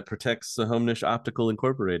Decker that protects Snohomish Optical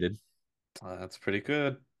Incorporated. That's pretty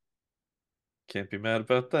good. Can't be mad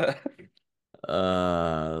about that.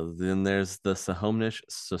 Then there's the Snohomish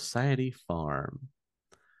Society Farm.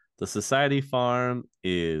 The Society Farm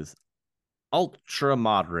is ultra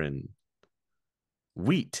modern.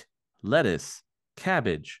 Wheat, lettuce,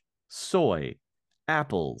 cabbage, soy,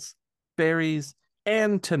 apples, berries,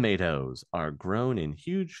 and tomatoes are grown in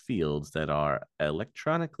huge fields that are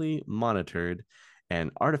electronically monitored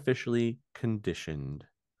and artificially conditioned.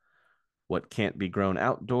 What can't be grown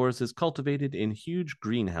outdoors is cultivated in huge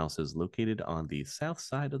greenhouses located on the south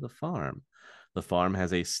side of the farm. The farm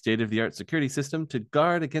has a state of the art security system to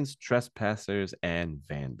guard against trespassers and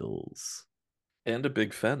vandals. And a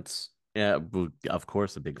big fence. Yeah, of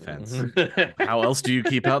course, a big fence. It's How else do you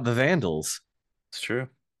keep out the vandals? true.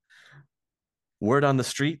 Word on the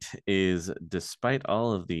street is despite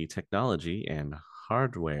all of the technology and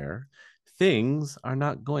hardware, things are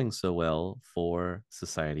not going so well for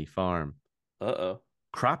Society Farm. Uh-oh.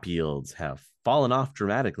 Crop yields have fallen off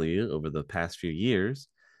dramatically over the past few years,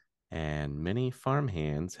 and many farm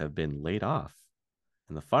hands have been laid off.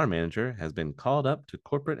 And the farm manager has been called up to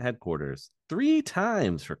corporate headquarters 3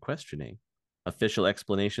 times for questioning. Official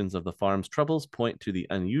explanations of the farm's troubles point to the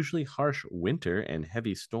unusually harsh winter and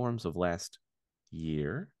heavy storms of last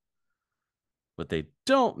year. What they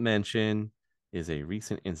don't mention is a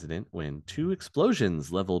recent incident when 2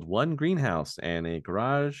 explosions leveled one greenhouse and a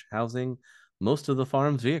garage housing most of the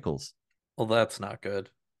farm's vehicles. Well, that's not good.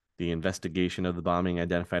 The investigation of the bombing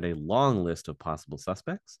identified a long list of possible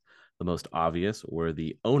suspects. The most obvious were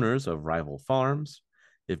the owners of rival farms.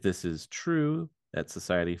 If this is true, that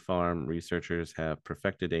Society Farm researchers have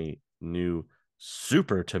perfected a new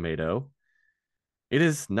super tomato, it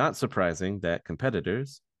is not surprising that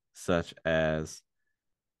competitors such as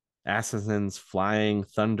Assassin's Flying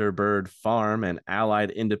Thunderbird Farm and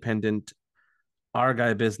allied independent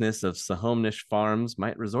Argyle business of Snohomish Farms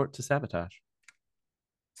might resort to sabotage.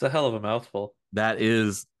 It's a hell of a mouthful. That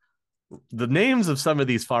is the names of some of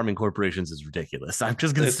these farming corporations is ridiculous. I'm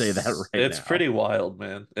just gonna say that right It's now. pretty wild,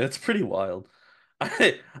 man. It's pretty wild.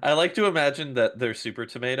 I like to imagine that their super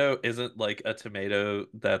tomato isn't like a tomato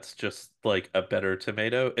that's just like a better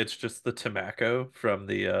tomato. It's just the tobacco from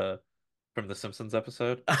the Simpsons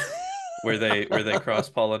episode where they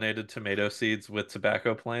cross-pollinated tomato seeds with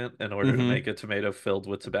tobacco plant in order to make Mm-hmm. a tomato filled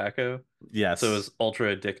with tobacco. So Yes. it's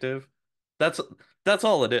ultra addictive. That's that's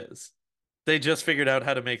all it is. They just figured out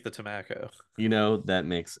how to make the tobacco. That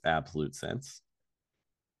makes absolute sense.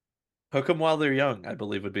 Hook 'em while they're young, I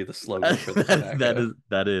believe would be the slogan for the that tobacco. is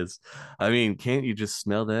that is. I mean, can't you just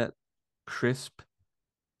smell that crisp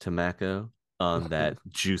tobacco on that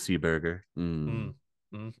juicy burger? Mm,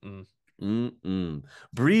 mm, mm. Mm.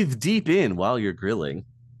 Breathe deep in while you're grilling.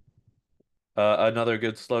 Another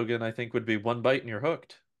good slogan I think would be one bite and you're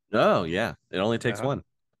hooked. Oh yeah, it only takes Yeah. one.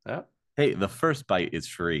 Yeah. Hey, the first bite is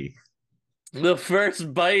free. The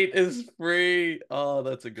first bite is free. Oh,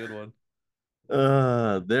 that's a good one.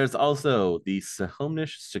 There's also the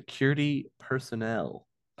Snohomish security personnel.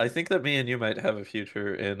 I think that me and you might have a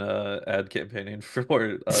future in ad campaigning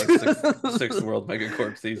for sixth world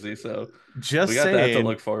megacorps easy, so we Just got that to saying,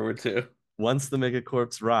 look forward to. once the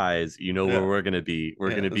megacorps rise, you know where Yeah. we're gonna be. We're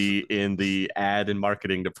Yeah. gonna be in the ad and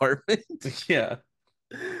marketing department. Yeah.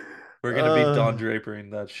 We're gonna be Don uh,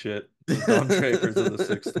 Drapering that shit. The Don Drapers of the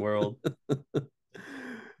sixth world.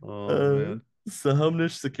 Oh uh, man.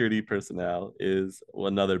 Snohomish security personnel is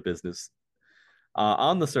another business.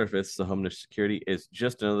 On the surface, Snohomish Security is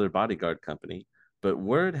just another bodyguard company, but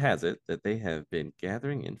word has it that they have been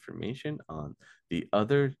gathering information on the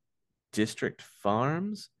other district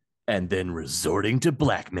farms and then resorting to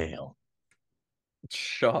blackmail.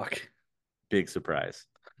 Shock. Big surprise.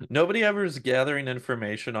 Nobody ever is gathering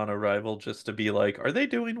information on arrival just to be like, are they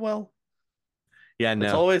doing well? Yeah, It's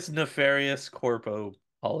no. always nefarious corpo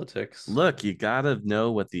politics. Look, you gotta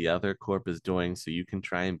know what the other corp is doing so you can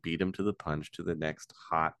try and beat them to the punch to the next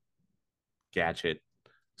hot gadget,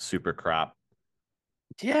 super crop,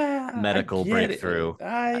 Yeah, I medical get it. breakthrough.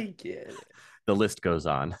 I get it. The list goes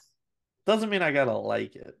on. Doesn't mean I gotta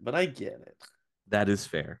like it, but I get it. That is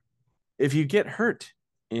fair. If you get hurt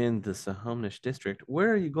in the Snohomish district,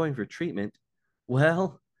 where are you going for treatment?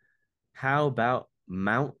 Well, how about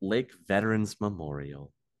Mount Lake Veterans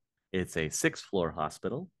Memorial? It's a six-floor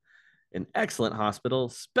hospital, an excellent hospital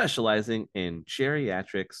specializing in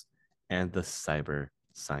geriatrics and the cyber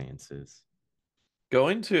sciences.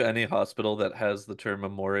 Going to any hospital that has the term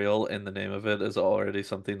memorial in the name of it is already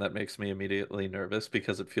something that makes me immediately nervous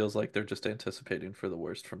because it feels like they're just anticipating for the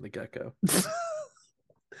worst from the get-go.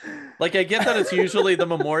 Like, I get that it's usually the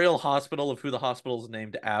memorial hospital of who the hospital is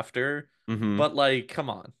named after, Mm-hmm. but like, come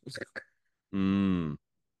on. Mm.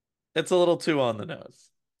 It's a little too on the nose.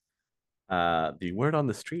 The word on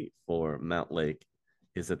the street for Mount Lake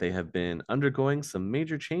is that they have been undergoing some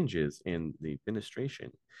major changes in the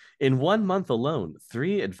administration. In 1 month alone,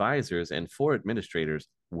 three advisors and four administrators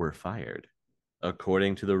were fired.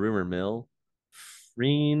 According to the rumor mill,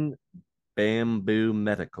 Freen Bamboo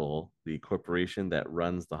Medical, the corporation that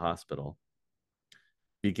runs the hospital,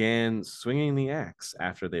 began swinging the axe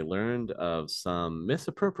after they learned of some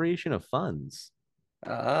misappropriation of funds.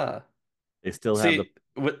 Ah. They still have the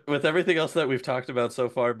See, with everything else that we've talked about so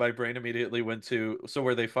far, my brain immediately went to, so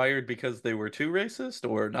were they fired because they were too racist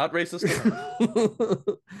or not racist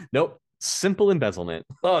enough? nope, simple embezzlement.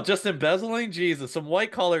 Oh, just embezzling? Jesus, some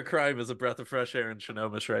white collar crime is a breath of fresh air in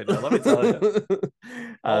Snohomish right now. Let me tell you.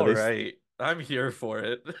 All They right, I'm here for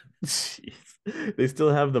it. Jeez. They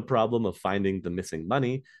still have the problem of finding the missing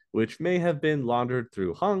money, which may have been laundered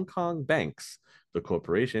through Hong Kong banks. The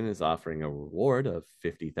corporation is offering a reward of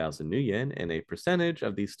 50,000 new yen and a percentage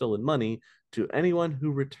of the stolen money to anyone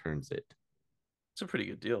who returns it. It's a pretty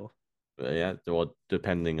good deal. Yeah, well,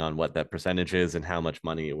 depending on what that percentage is and how much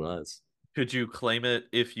money it was. Could you claim it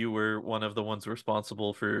if you were one of the ones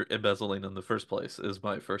responsible for embezzling in the first place, is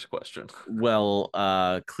my first question. Well,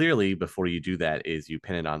 clearly, before you do that, is you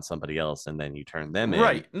pin it on somebody else and then you turn them in.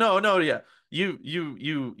 Right. No, no, yeah.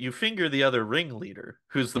 You finger the other ringleader,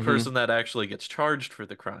 who's the Mm-hmm. person that actually gets charged for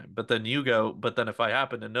the crime. But then you go, but then if I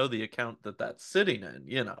happen to know the account that that's sitting in,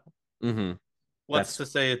 Mm-hmm. what's That's to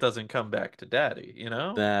say it doesn't come back to daddy?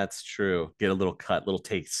 that's true. Get a little cut, little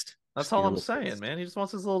taste. That's Just all get a I'm little saying, taste. man. He just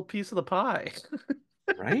wants his little piece of the pie.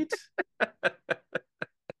 Right?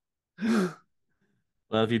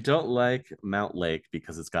 Well, if you don't like Mount Lake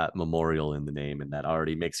because it's got memorial in the name and that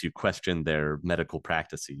already makes you question their medical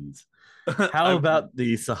practices, how I about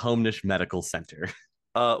the Snohomish Medical Center?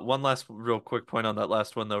 one last real quick point on that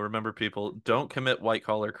last one though. Remember, people, don't commit white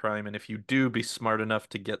collar crime, and if you do, be smart enough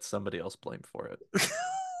to get somebody else blamed for it.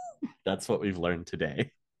 That's what we've learned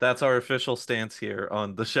today. That's our official stance here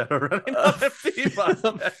on the Shadowrunning OMD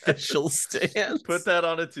Official podcast. Put stance. that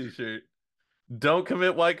on a t-shirt. Don't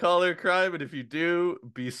commit white collar crime, and if you do,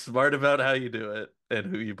 be smart about how you do it and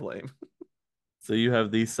who you blame. So you have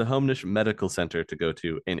the Snohomish Medical Center to go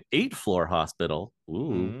to, an eight-floor hospital.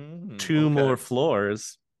 Ooh, two Okay. more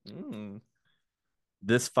floors. Mm.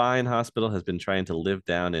 This fine hospital has been trying to live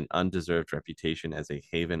down an undeserved reputation as a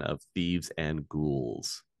haven of thieves and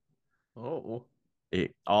ghouls. Oh.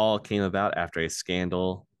 It all came about after a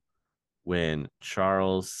scandal when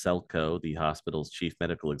Charles Selko, the hospital's chief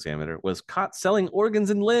medical examiner, was caught selling organs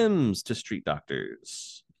and limbs to street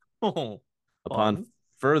doctors. Oh. Upon Fun.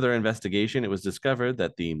 further investigation, it was discovered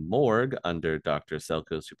that the morgue, under Dr.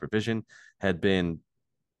 Selko's supervision, had been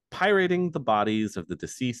pirating the bodies of the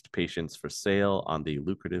deceased patients for sale on the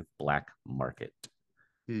lucrative black market.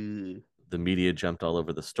 Mm. The media jumped all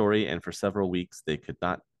over the story, and for several weeks, they could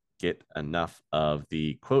not get enough of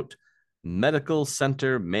the quote, medical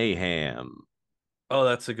center mayhem. Oh,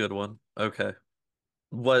 that's a good one. Okay.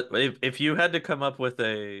 What if you had to come up with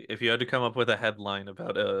a headline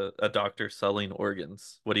about a doctor selling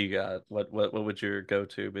organs? What do you got? What would your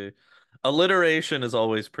go-to be? Alliteration is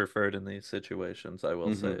always preferred in these situations, I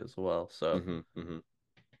will say Mm-hmm, as well. So, mm-hmm, mm-hmm.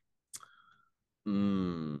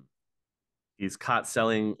 Mm. He's caught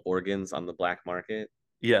selling organs on the black market.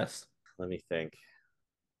 yes. Let me think.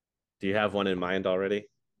 Do you have one in mind already?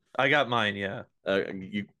 I got mine, yeah.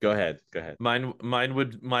 You go ahead. Go ahead. Mine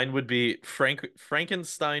would be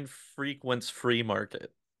Frankenstein frequents free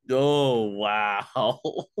market. Oh wow!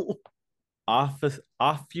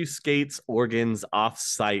 Obfuscates organs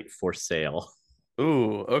off-site for sale.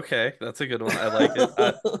 Ooh, okay, that's a good one. I like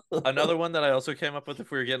it. Another one that I also came up with,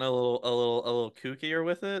 if we were getting a little kookier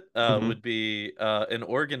with it, Mhm. would be an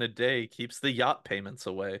organ a day keeps the yacht payments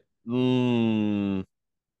away. Mm,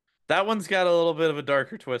 That one's got a little bit of a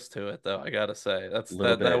darker twist to it, though. I gotta say, a little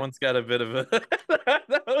that bit, one's got a bit of a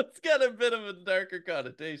that one's got a bit of a darker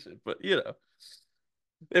connotation. But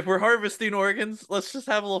if we're harvesting organs, let's just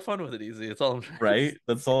have a little fun with it. Easy. It's all I'm trying to right?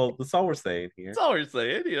 That's say. all. That's all we're saying That's here. all we're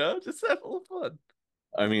saying. Just have a little fun.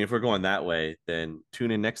 I mean, if we're going that way, then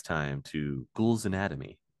tune in next time to Ghoul's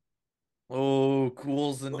Anatomy. Oh,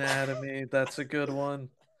 Ghoul's Anatomy. That's a good one.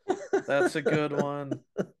 That's a good one.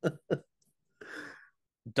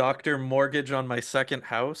 Doctor Mortgage on my second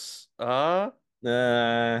house. uh,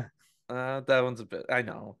 That one's a bit. I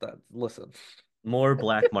know that. Listen. More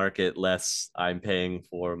black market, less I'm paying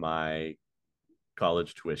for my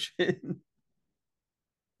college tuition.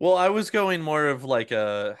 Well, I was going more of like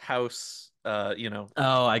a house, Oh,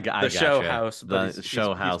 I the show gotcha. house, but The he's show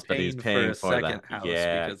he's house, but he's paying for paying a for second that. house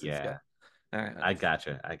Yeah, because he's yeah. got. All right. I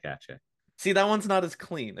gotcha. I gotcha. See, that one's not as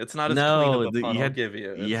clean. It's not as clean of No, a pun, you I'll had give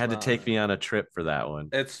you. you It's had to take not. me on a trip for that one.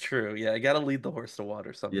 It's true. Yeah, you got to lead the horse to water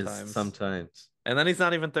Yes, sometimes. sometimes. And then he's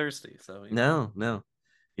not even thirsty, so. No, no.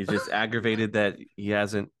 He's just aggravated that he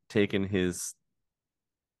hasn't taken his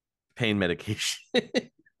pain medication.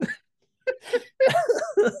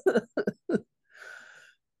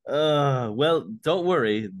 Well, don't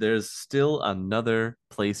worry. There's still another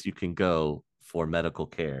place you can go for medical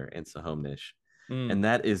care in Snohomish, Mm. and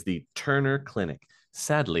that is the Turner Clinic.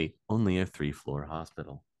 Sadly, only a three-floor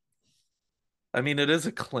hospital. I mean, it is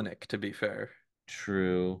a clinic, to be fair.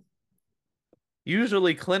 True.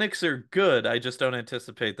 Usually clinics are good. I just don't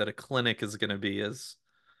anticipate that a clinic is going to be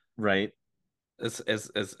Right.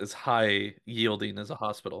 as high yielding as a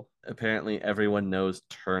hospital. Apparently, everyone knows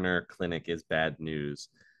Turner Clinic is bad news,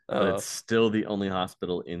 but it's Oh. still the only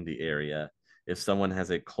hospital in the area. If someone has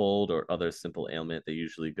a cold or other simple ailment, they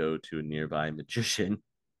usually go to a nearby magician.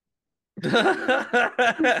 For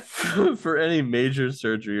any major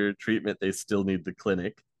surgery or treatment, they still need the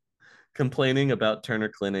clinic. Complaining about Turner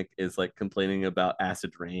Clinic is like complaining about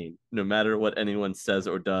acid rain. No matter what anyone says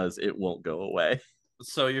or does, it won't go away.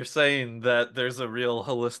 So you're saying that there's a real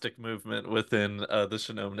holistic movement within the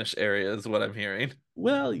Snohomish area, is what I'm hearing.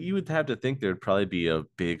 Well, you would have to think there'd probably be a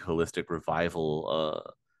big holistic revival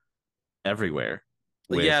everywhere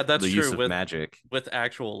Yeah, with that's the use true of with magic.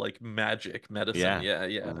 actual like magic medicine. Yeah, Yeah,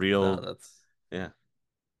 yeah. No, real. that's Yeah,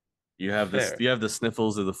 you have this. fair. You have the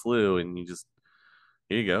sniffles of the flu, and you just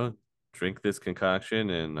here you go, drink this concoction,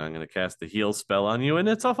 and I'm gonna cast the heal spell on you, and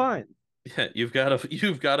it's all fine. Yeah, you've got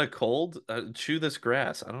a cold. Chew this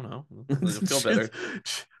grass. I don't know. You'll feel better.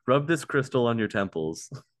 Rub this crystal on your temples,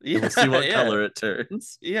 and we'll see Yeah, what yeah, color it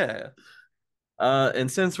turns. yeah.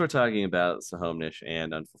 And since we're talking about Sahomnish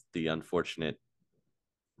and the unfortunate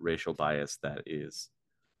racial bias that is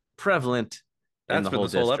prevalent in That's the been whole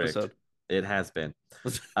this whole district, episode. it has been.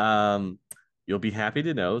 Um, you'll be happy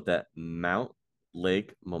to know that Mount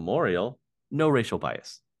Lake Memorial, no racial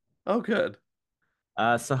bias. Oh, good.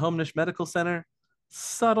 Sahomnish Medical Center,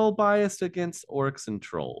 subtle bias against orcs and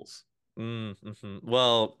trolls.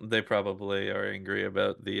 Well, they probably are angry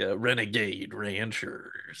about the renegade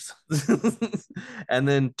ranchers. And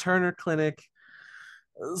then Turner Clinic,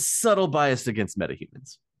 subtle bias against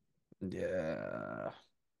metahumans. Yeah,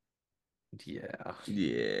 yeah,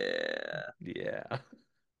 Yeah. yeah.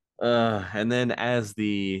 And then as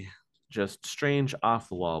the just strange off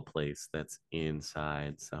the wall place that's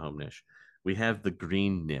inside Sahomnish, we have the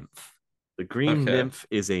Green Nymph. The Green Okay. Nymph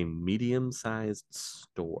is a medium-sized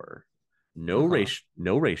store. No Uh-huh. race,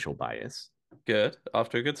 no racial bias. Good. Off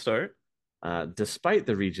to a good start. Despite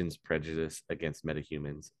the region's prejudice against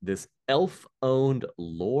metahumans, this elf-owned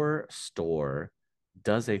lore store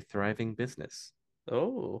does a thriving business,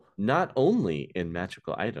 Oh. not only in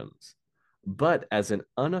magical items, but as an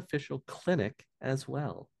unofficial clinic as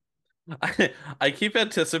well. I keep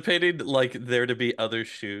anticipating like there to be other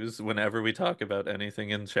shoes whenever we talk about anything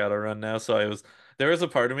in Shadowrun now. So there was a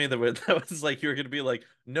part of me that was like you were gonna be like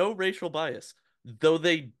no racial bias, though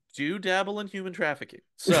they do dabble in human trafficking.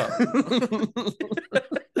 So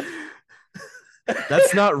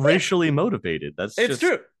That's not racially motivated. That's it's just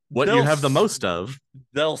true. what you have the most of.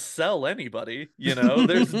 They'll sell anybody.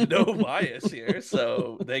 There's no bias here,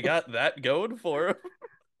 so they got that going for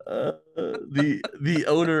them. The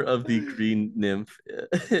owner of the Green Nymph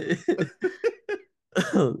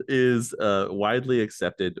is widely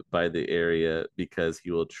accepted by the area because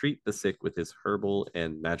he will treat the sick with his herbal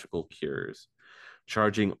and magical cures,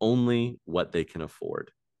 charging only what they can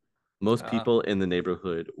afford. Most Ah, people in the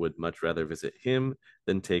neighborhood would much rather visit him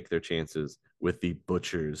than take their chances with the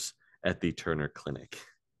butchers at the Turner Clinic.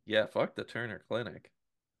 yeah, fuck the Turner Clinic.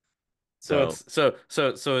 So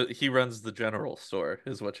So, so he runs the general store,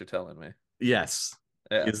 is what you're telling me. yes,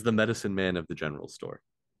 Yeah, is the medicine man of the general store.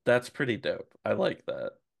 that's pretty dope. I like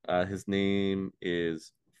that. His name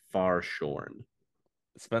is Farshorn.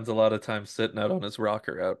 Spends a lot of time sitting out on his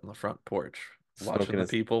rocker out on the front porch, Smoking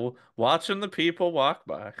his watching the people walk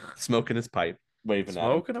by, smoking his pipe, waving at him.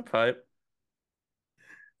 smoking a pipe,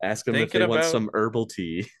 Ask them if thinking they want about some herbal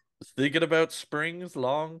tea. thinking about springs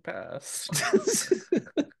long past.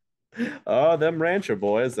 Oh, them rancher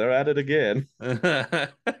boys, they're at it again.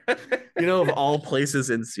 You know, of all places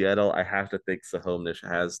in Seattle, I have to think Snohomish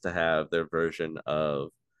has to have their version of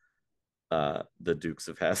the Dukes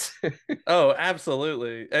of Hazzard. Oh,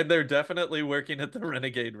 absolutely. And they're definitely working at the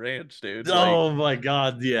Renegade Ranch, dude. Like, Oh my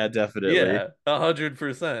god, yeah, definitely. yeah,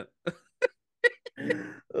 100%.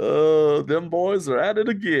 Oh, them boys are at it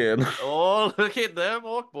again. Oh, look at them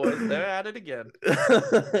orc boys. They're at it again.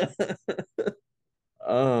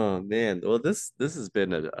 Oh man. Well, this has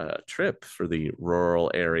been a trip for the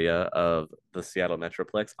rural area of the Seattle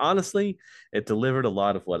Metroplex. Honestly, it delivered a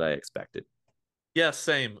lot of what I expected. Yeah,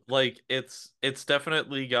 same. Like it's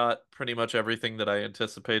definitely got pretty much everything that I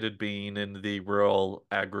anticipated being in the rural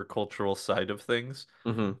agricultural side of things,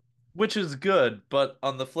 Hmm. which is good, but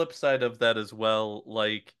on the flip side of that as well,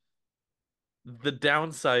 like the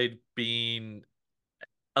downside being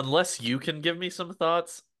unless you can give me some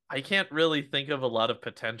thoughts, I can't really think of a lot of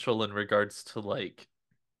potential in regards to like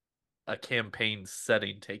a campaign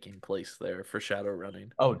setting taking place there for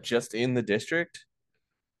Shadowrunning. Oh, just in the district,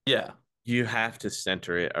 Yeah. you have to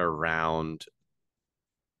center it around,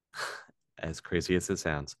 as crazy as it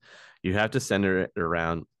sounds, you have to center it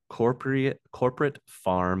around corporate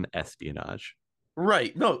farm espionage.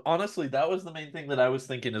 Right. No, honestly, that was the main thing that I was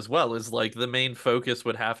thinking as well, is like the main focus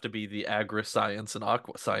would have to be the agri-science and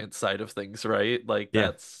aqua science side of things, right? Like Yeah,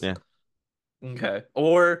 that's yeah. okay.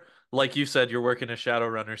 Or like you said, you're working as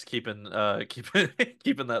Shadowrunners keeping keeping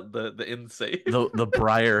keeping that the inn safe. The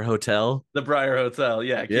Briar Hotel. The Briar Hotel.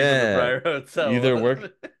 Yeah, keeping the Yeah. Briar Either Hotel.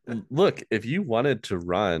 work. Look, if you wanted to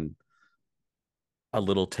run a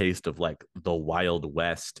little taste of like the Wild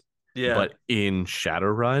West, Yeah, but in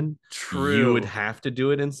Shadowrun, you would true. have to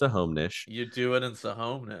do it in Snohomish. You do it in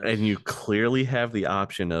And you Snohomish. clearly have the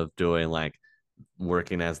option of doing like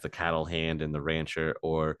working as the cattle hand and the rancher,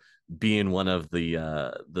 or being one of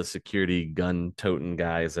the security gun toting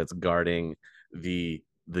guys that's guarding the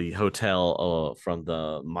hotel from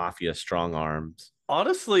the mafia strong arms.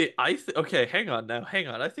 Honestly, I th okay, hang on now, hang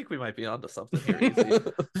on. I think we might be onto something here, easy.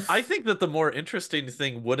 I think that the more interesting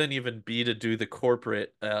thing wouldn't even be to do the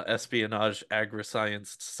corporate espionage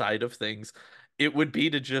agri-science side of things. It would be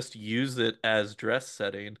to just use it as dress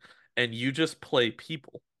setting and you just play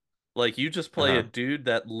people. Like you just play a Uh-huh. dude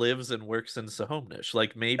that lives and works in Sahomnish.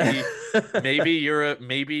 Like maybe you're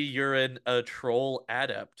a troll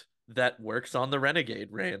adept that works on the Renegade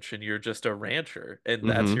Ranch and you're just a rancher and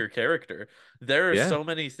that's Hmm. your character. There are Yeah. so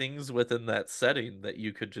many things within that setting that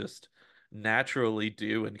you could just naturally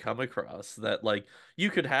do and come across that like you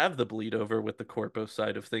could have the bleed over with the corpo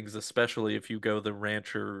side of things, especially if you go the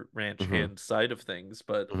ranch Hmm. hand side of things,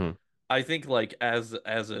 but Hmm. I think like as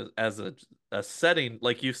a setting,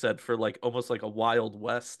 like you said, for like almost like a Wild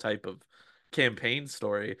West type of campaign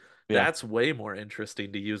story, Yeah. that's way more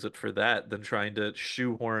interesting to use it for that than trying to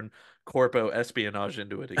shoehorn corpo espionage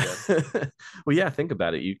into it again. Well, yeah, think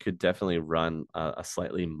about it. You could definitely run a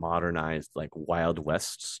slightly modernized, like Wild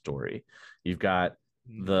West story. You've got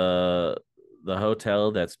Hmm. the the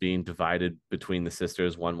hotel that's being divided between the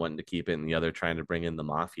sisters, one wanting to keep it and the other trying to bring in the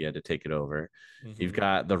mafia to take it over. You've Hmm.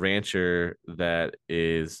 got the rancher that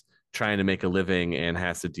is trying to make a living and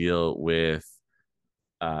has to deal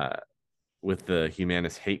uh with the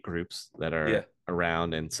humanist hate groups that Yeah, are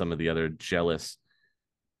around, and some of the other jealous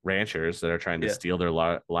ranchers that are trying to yeah, steal their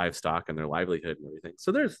livestock and their livelihood and everything.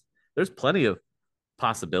 So there's plenty of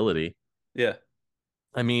possibility. yeah,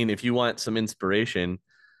 I mean, if you want some inspiration,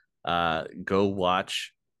 go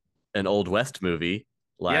watch an old west movie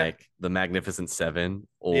yeah, like The Magnificent Seven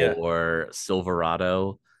yeah. or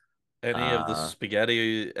Silverado. Any of the Uh,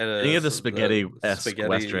 spaghetti, any of the the spaghetti-esque spaghetti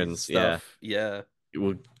westerns, yeah, stuff, yeah. it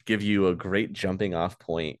will give you a great jumping off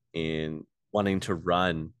point in wanting to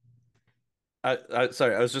run.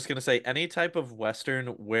 Sorry, I was just gonna say any type of Western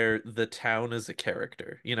where the town is a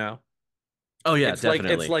character, you know? Oh yeah, It's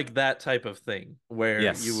definitely. like that type of thing where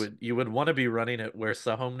Yes. you would want to be running it where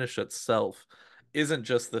Sahomnish itself isn't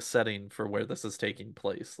just the setting for where this is taking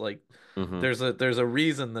place. Like Hmm. there's a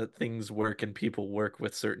reason that things work and people work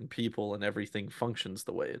with certain people and everything functions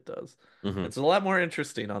the way it does. Hmm. It's a lot more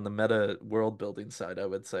interesting on the meta world building side, I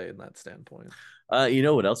would say, in that standpoint. You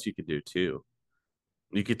know what else you could do too?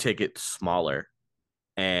 You could take it smaller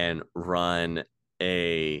and run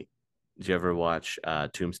a. Did you ever watch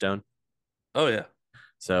Tombstone? Oh yeah.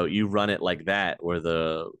 So you run it like that, where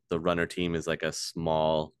the runner team is like a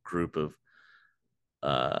small group of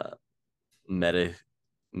uh meta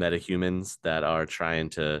meta humans that are trying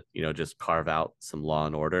to just carve out some law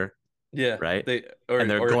and order, Yeah. right? They And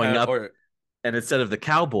they're or going have up, or and instead of the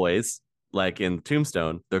cowboys like in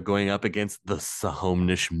Tombstone, they're going up against the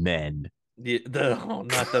Snohomish men. the oh,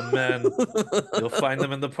 not the men. You'll find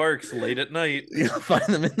them in the parks late at night. You'll find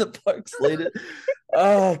them in the parks later.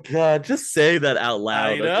 Oh god, just say that out I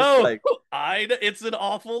loud. I'm just know. like, I know. It's an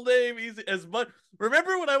awful name. Easy as much.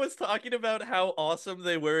 Remember when I was talking about how awesome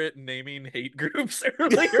they were at naming hate groups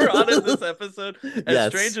earlier on in this episode?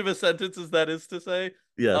 As strange yes, of a sentence as that is to say,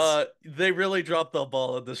 yes. they really dropped the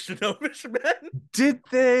ball on the Shadowrun men. Did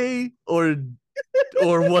they, or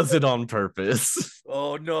was it on purpose?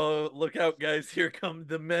 Oh no, look out, guys. Here come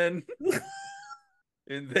the men.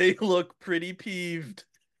 And they look pretty peeved.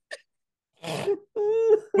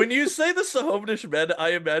 When you say the Snohomish men,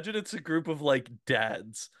 I imagine it's a group of like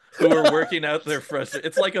dads who are working out their frustration.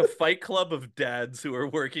 It's like a fight club of dads who are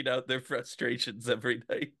working out their frustrations every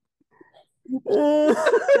night.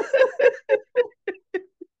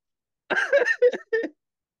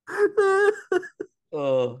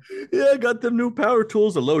 Oh. Yeah, I got them new power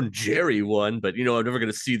tools. Alone Jerry won, but I'm never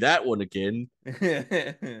gonna see that one again.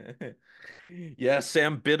 Yeah,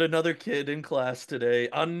 Sam bit another kid in class today.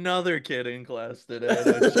 Another kid in class today,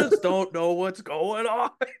 and I just don't know what's going on.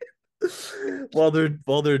 While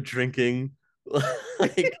they're drinking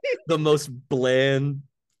like the most bland,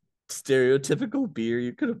 stereotypical beer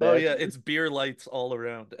you could Oh yeah, imagine. it's beer lights all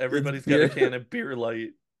around. It's Everybody's got a beer can of beer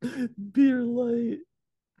light. beer light.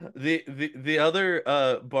 The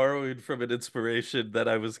other borrowing from an inspiration that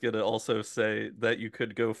I was gonna also say that you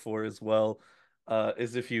could go for as well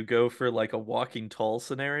is if you go for like a walking tall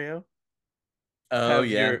scenario, Oh have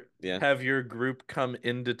yeah, your yeah. have your group come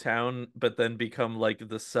into town but then become like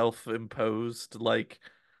the self-imposed like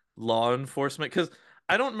law enforcement because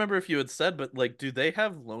I don't remember if you had said but like do they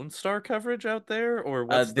have Lone Star coverage out there or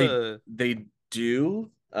what's They the they do.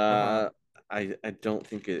 uh-huh. I don't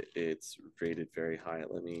think it's rated very high.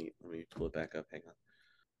 Let me pull it back up. Hang on.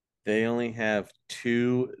 They only have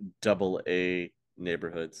two AA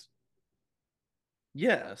neighborhoods.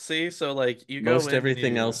 Yeah, see, so like you go Most in and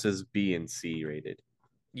everything you else is B and C rated.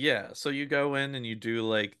 yeah, so you go in and you do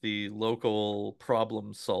like the local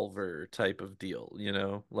problem solver type of deal,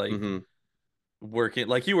 like Hmm. working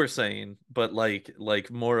like you were saying, but like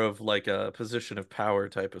more of like a position of power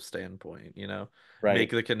type of standpoint, make Right,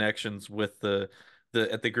 the connections with the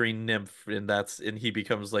at the Green Nymph and he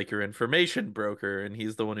becomes like your information broker and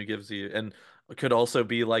he's the one who gives you and could also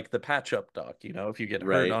be like the patch up doc, if you get hurt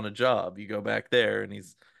right. on a job, you go back there and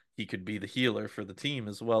he could be the healer for the team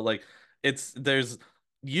as well. Like there's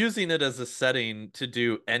using it as a setting to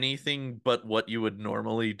do anything but what you would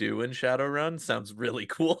normally do in Shadowrun sounds really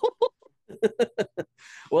cool.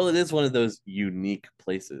 Well, it is one of those unique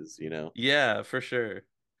places. Yeah, for sure.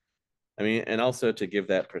 I mean, and also to give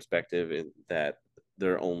that perspective in that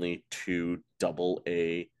there are only two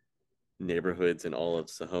AA neighborhoods in all of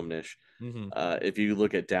Sahomnish. Hmm. If you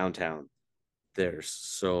look at downtown, there's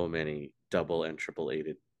so many double and triple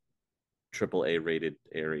A rated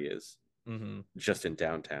areas Hmm. just in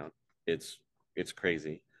downtown. It's it's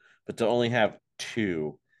crazy. But to only have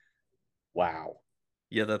two, wow.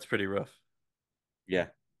 Yeah, that's pretty rough. Yeah.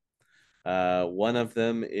 One of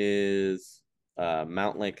them is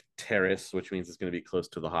Mount Lake Terrace, which means it's going to be close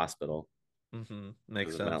to the hospital Makes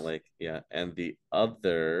because of Mount sense. Lake. Yeah. And the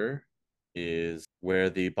other is where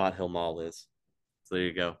the Bot Hill Mall is. So there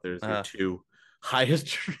you go. There's your Uh, two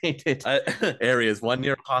highest rated I areas, one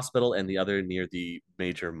near a hospital and the other near the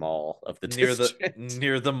major mall of the district.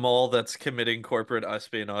 near the mall that's committing corporate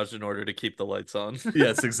espionage in order to keep the lights on.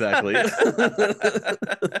 Yes, exactly.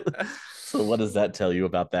 So what does that tell you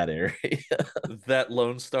about that area? That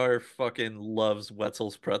Lone Star fucking loves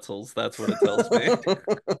Wetzel's pretzels. That's what it tells me.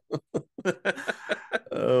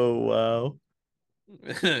 Oh wow.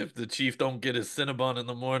 If the chief don't get his Cinnabon in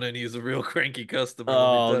the morning, he's a real cranky customer, let me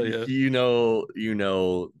Oh, tell you.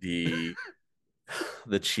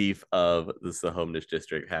 the chief of the Snohomish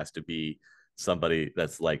district has to be somebody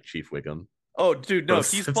that's like Chief Wiggum Oh, dude, from no, he's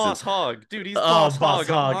Simpsons. Boss Hog. Dude, he's Oh, Boss Boss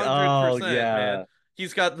Hog, a Hog. hundred Oh, percent, man. yeah.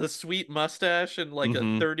 he's got the sweet mustache and like a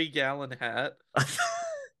Hmm. 30-gallon hat.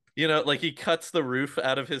 Like he cuts the roof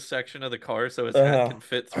out of his section of the car so his hat uh, can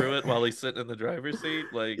fit through it while he's sitting in the driver's seat.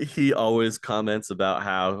 Like he always comments about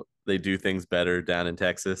how they do things better down in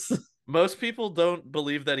Texas. most people don't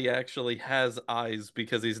believe that he actually has eyes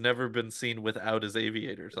because he's never been seen without his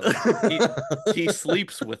aviators on. He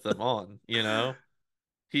sleeps with them on.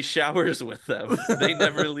 He showers with them. They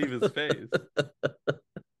never leave his face.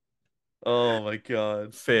 Oh my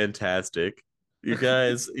God. Fantastic. You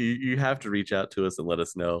guys, you have to reach out to us and let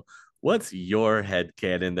us know what's your head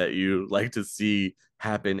canon that you like to see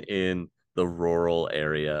happen in the rural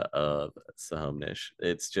area of Snohomish.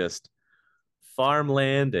 It's just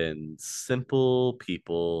farmland and simple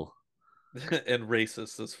people And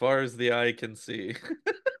racist as far as the eye can see.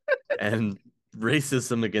 and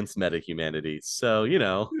racism against meta-humanity. So,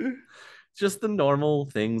 just the normal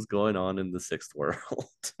things going on in the sixth world.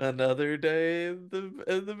 Another day in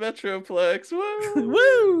the Metroplex. Woo!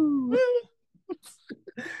 Woo! Woo!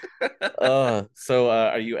 So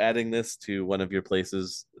are you adding this to one of your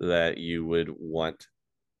places that you would want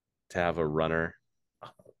to have a runner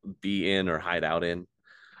be in or hide out in?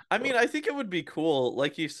 I mean, I think it would be cool.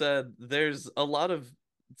 Like you said, there's a lot of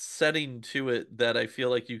setting to it that I feel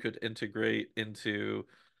like you could integrate into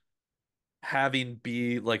having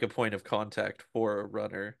be like a point of contact for a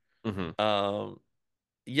runner. Hmm. Um,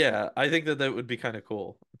 yeah, I think that that would be kind of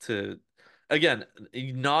cool to, again,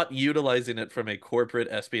 not utilizing it from a corporate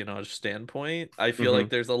espionage standpoint. I feel like Hmm.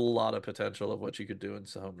 there's a lot of potential of what you could do in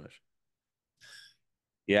Snohomish.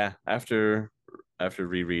 Yeah, after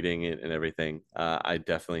rereading it and everything, I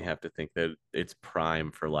definitely have to think that it's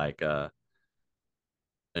prime for like an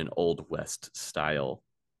old west style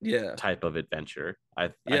Yeah, type of adventure. I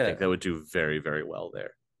think yeah, that would do very, very well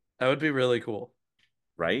there, that would be really cool.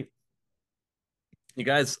 right? You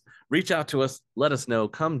guys reach out to us, let us know,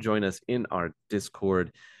 come join us in our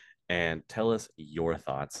Discord and tell us your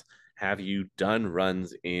thoughts. Have you done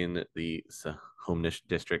runs in the Snohomish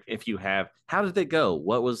district? If you have, how did it go?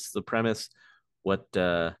 What was the premise? What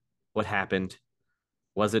happened?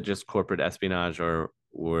 Was it just corporate espionage, or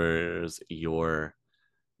was your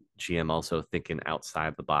GM also thinking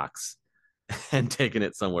outside the box and taking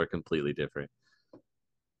it somewhere completely different?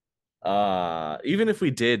 Even if we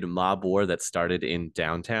did mob war that started in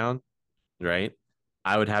downtown, right?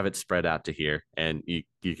 I would have it spread out to here, and you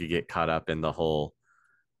could get caught up in the whole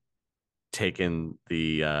taking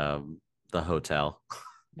the hotel.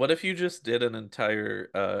 What if you just did an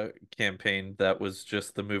entire campaign that was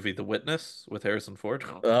just the movie The Witness with Harrison Ford?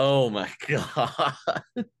 Oh my god.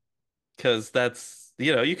 Because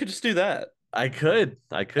you could just do that. I could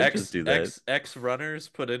just do that. X runners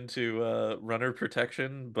put into runner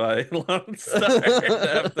protection by Lone Star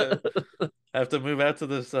and have to move out to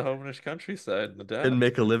the Snohomish countryside in the And down.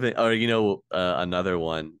 make a living, or another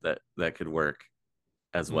one that could work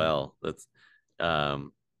as Mm. well. That's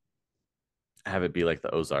um have it be like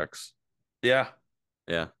the Ozarks. Yeah.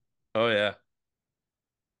 Yeah, Oh yeah.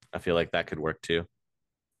 I feel like that could work too.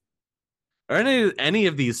 Or any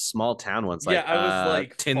of these small town ones Yeah, like I was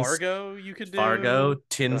like Fargo you could Fargo, do.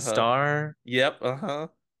 Tin Uh-huh. Star. Yep, uh-huh.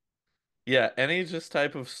 Yeah, any just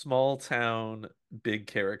type of small town big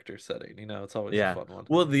character setting, it's always a Yeah. fun one.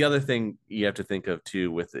 Well, the other thing you have to think of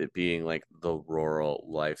too, with it being like the rural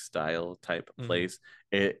lifestyle type of Hmm. place,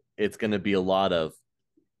 it's going to be a lot of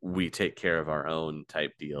we take care of our own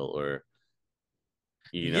type deal, or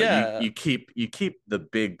Yeah. you keep the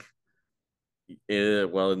big.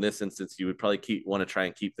 Well, in this instance, you would probably keep want to try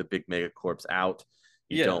and keep the big megacorps out.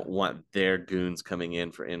 You Yeah. don't want their goons coming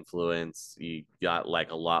in for influence. You got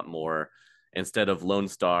like a lot more instead of Lone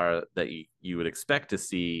Star that you would expect to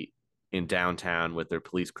see in downtown with their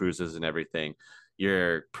police cruisers and everything.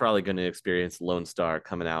 You're probably going to experience Lone Star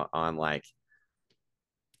coming out on like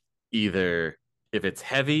either if it's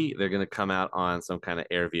heavy, they're going to come out on some kind of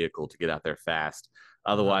air vehicle to get out there fast.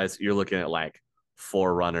 Uh-huh. Otherwise, you're looking at like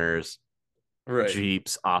forerunners, Right.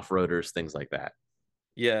 jeeps, off-roaders, things like that.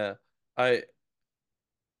 Yeah. I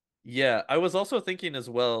Yeah, I was also thinking as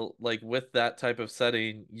well, like with that type of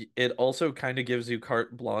setting, it also kind of gives you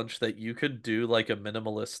carte blanche that you could do like a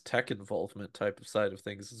minimalist tech involvement type of side of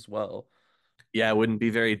things as well. Yeah, it wouldn't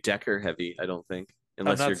be very Decker heavy, I don't think, I'm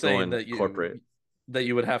unless not you're saying going that corporate.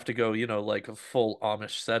 you would have to go, like a full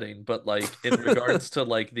Amish setting, but like in regards to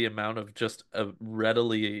like the amount of just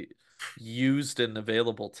readily used and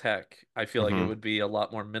available tech, I feel like it Hmm. would be a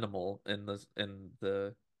lot more minimal in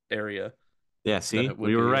the area Yeah, than see, it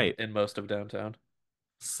we would were be right. in most of downtown.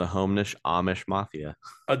 Snohomish Amish Mafia.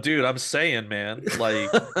 Dude, I'm saying, man, like,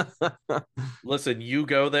 listen, you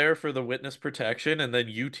go there for the witness protection and then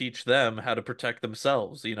you teach them how to protect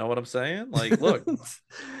themselves. You know what I'm saying? Like, look,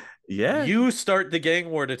 Yeah. you start the gang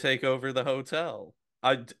war to take over the hotel.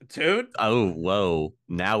 Dude, Oh, whoa.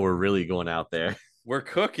 Now we're really going out there. we're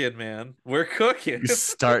cooking, man. We're cooking. You're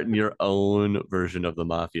starting your own version of the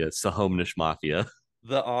mafia, Snohomish Mafia.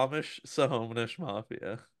 The Amish Snohomish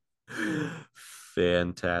Mafia.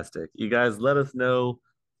 Fantastic. You guys let us know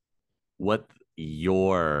what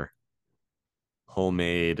your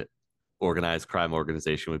homemade organized crime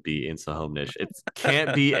organization would be in Snohomish. It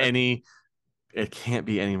can't be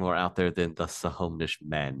any more out there than the Snohomish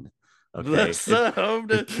men. The Okay?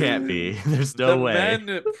 It can't be. Snohomish. There's The no way.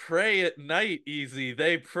 men pray at night, easy.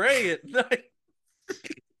 They pray at night.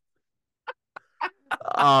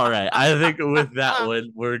 All right. I think with that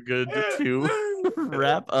one, we're good to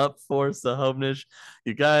wrap up for Snohomish.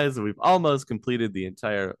 You guys, we've almost completed the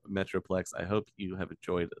entire Metroplex. I hope you have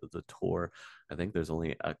enjoyed the tour. I think there's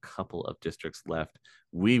only a couple of districts left.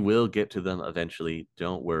 We will get to them eventually.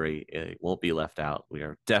 Don't worry, it won't be left out. We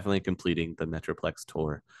are definitely completing the Metroplex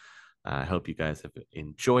tour. I hope you guys have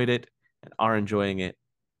enjoyed it and are enjoying it.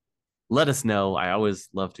 Let us know. I always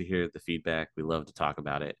love to hear the feedback. We love to talk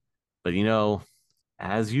about it. But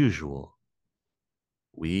as usual,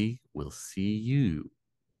 we will see you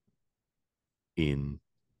in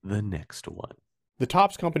the next one. The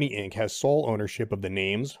Topps Company Inc. has sole ownership of the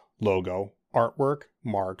names, logo, artwork,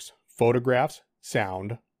 marks, photographs,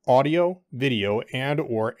 sound, audio, video,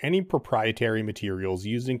 and/or any proprietary materials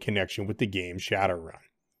used in connection with the game Shadowrun.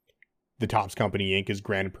 The Topps Company Inc. is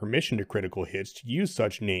granted permission to Critical Hits to use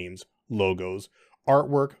such names, logos,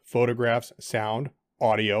 artwork, photographs, sound,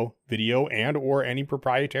 audio, video, and/or any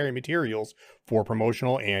proprietary materials for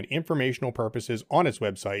promotional and informational purposes on its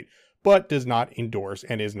website, but does not endorse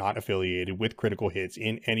and is not affiliated with Critical Hits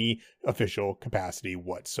in any official capacity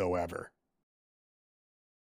whatsoever.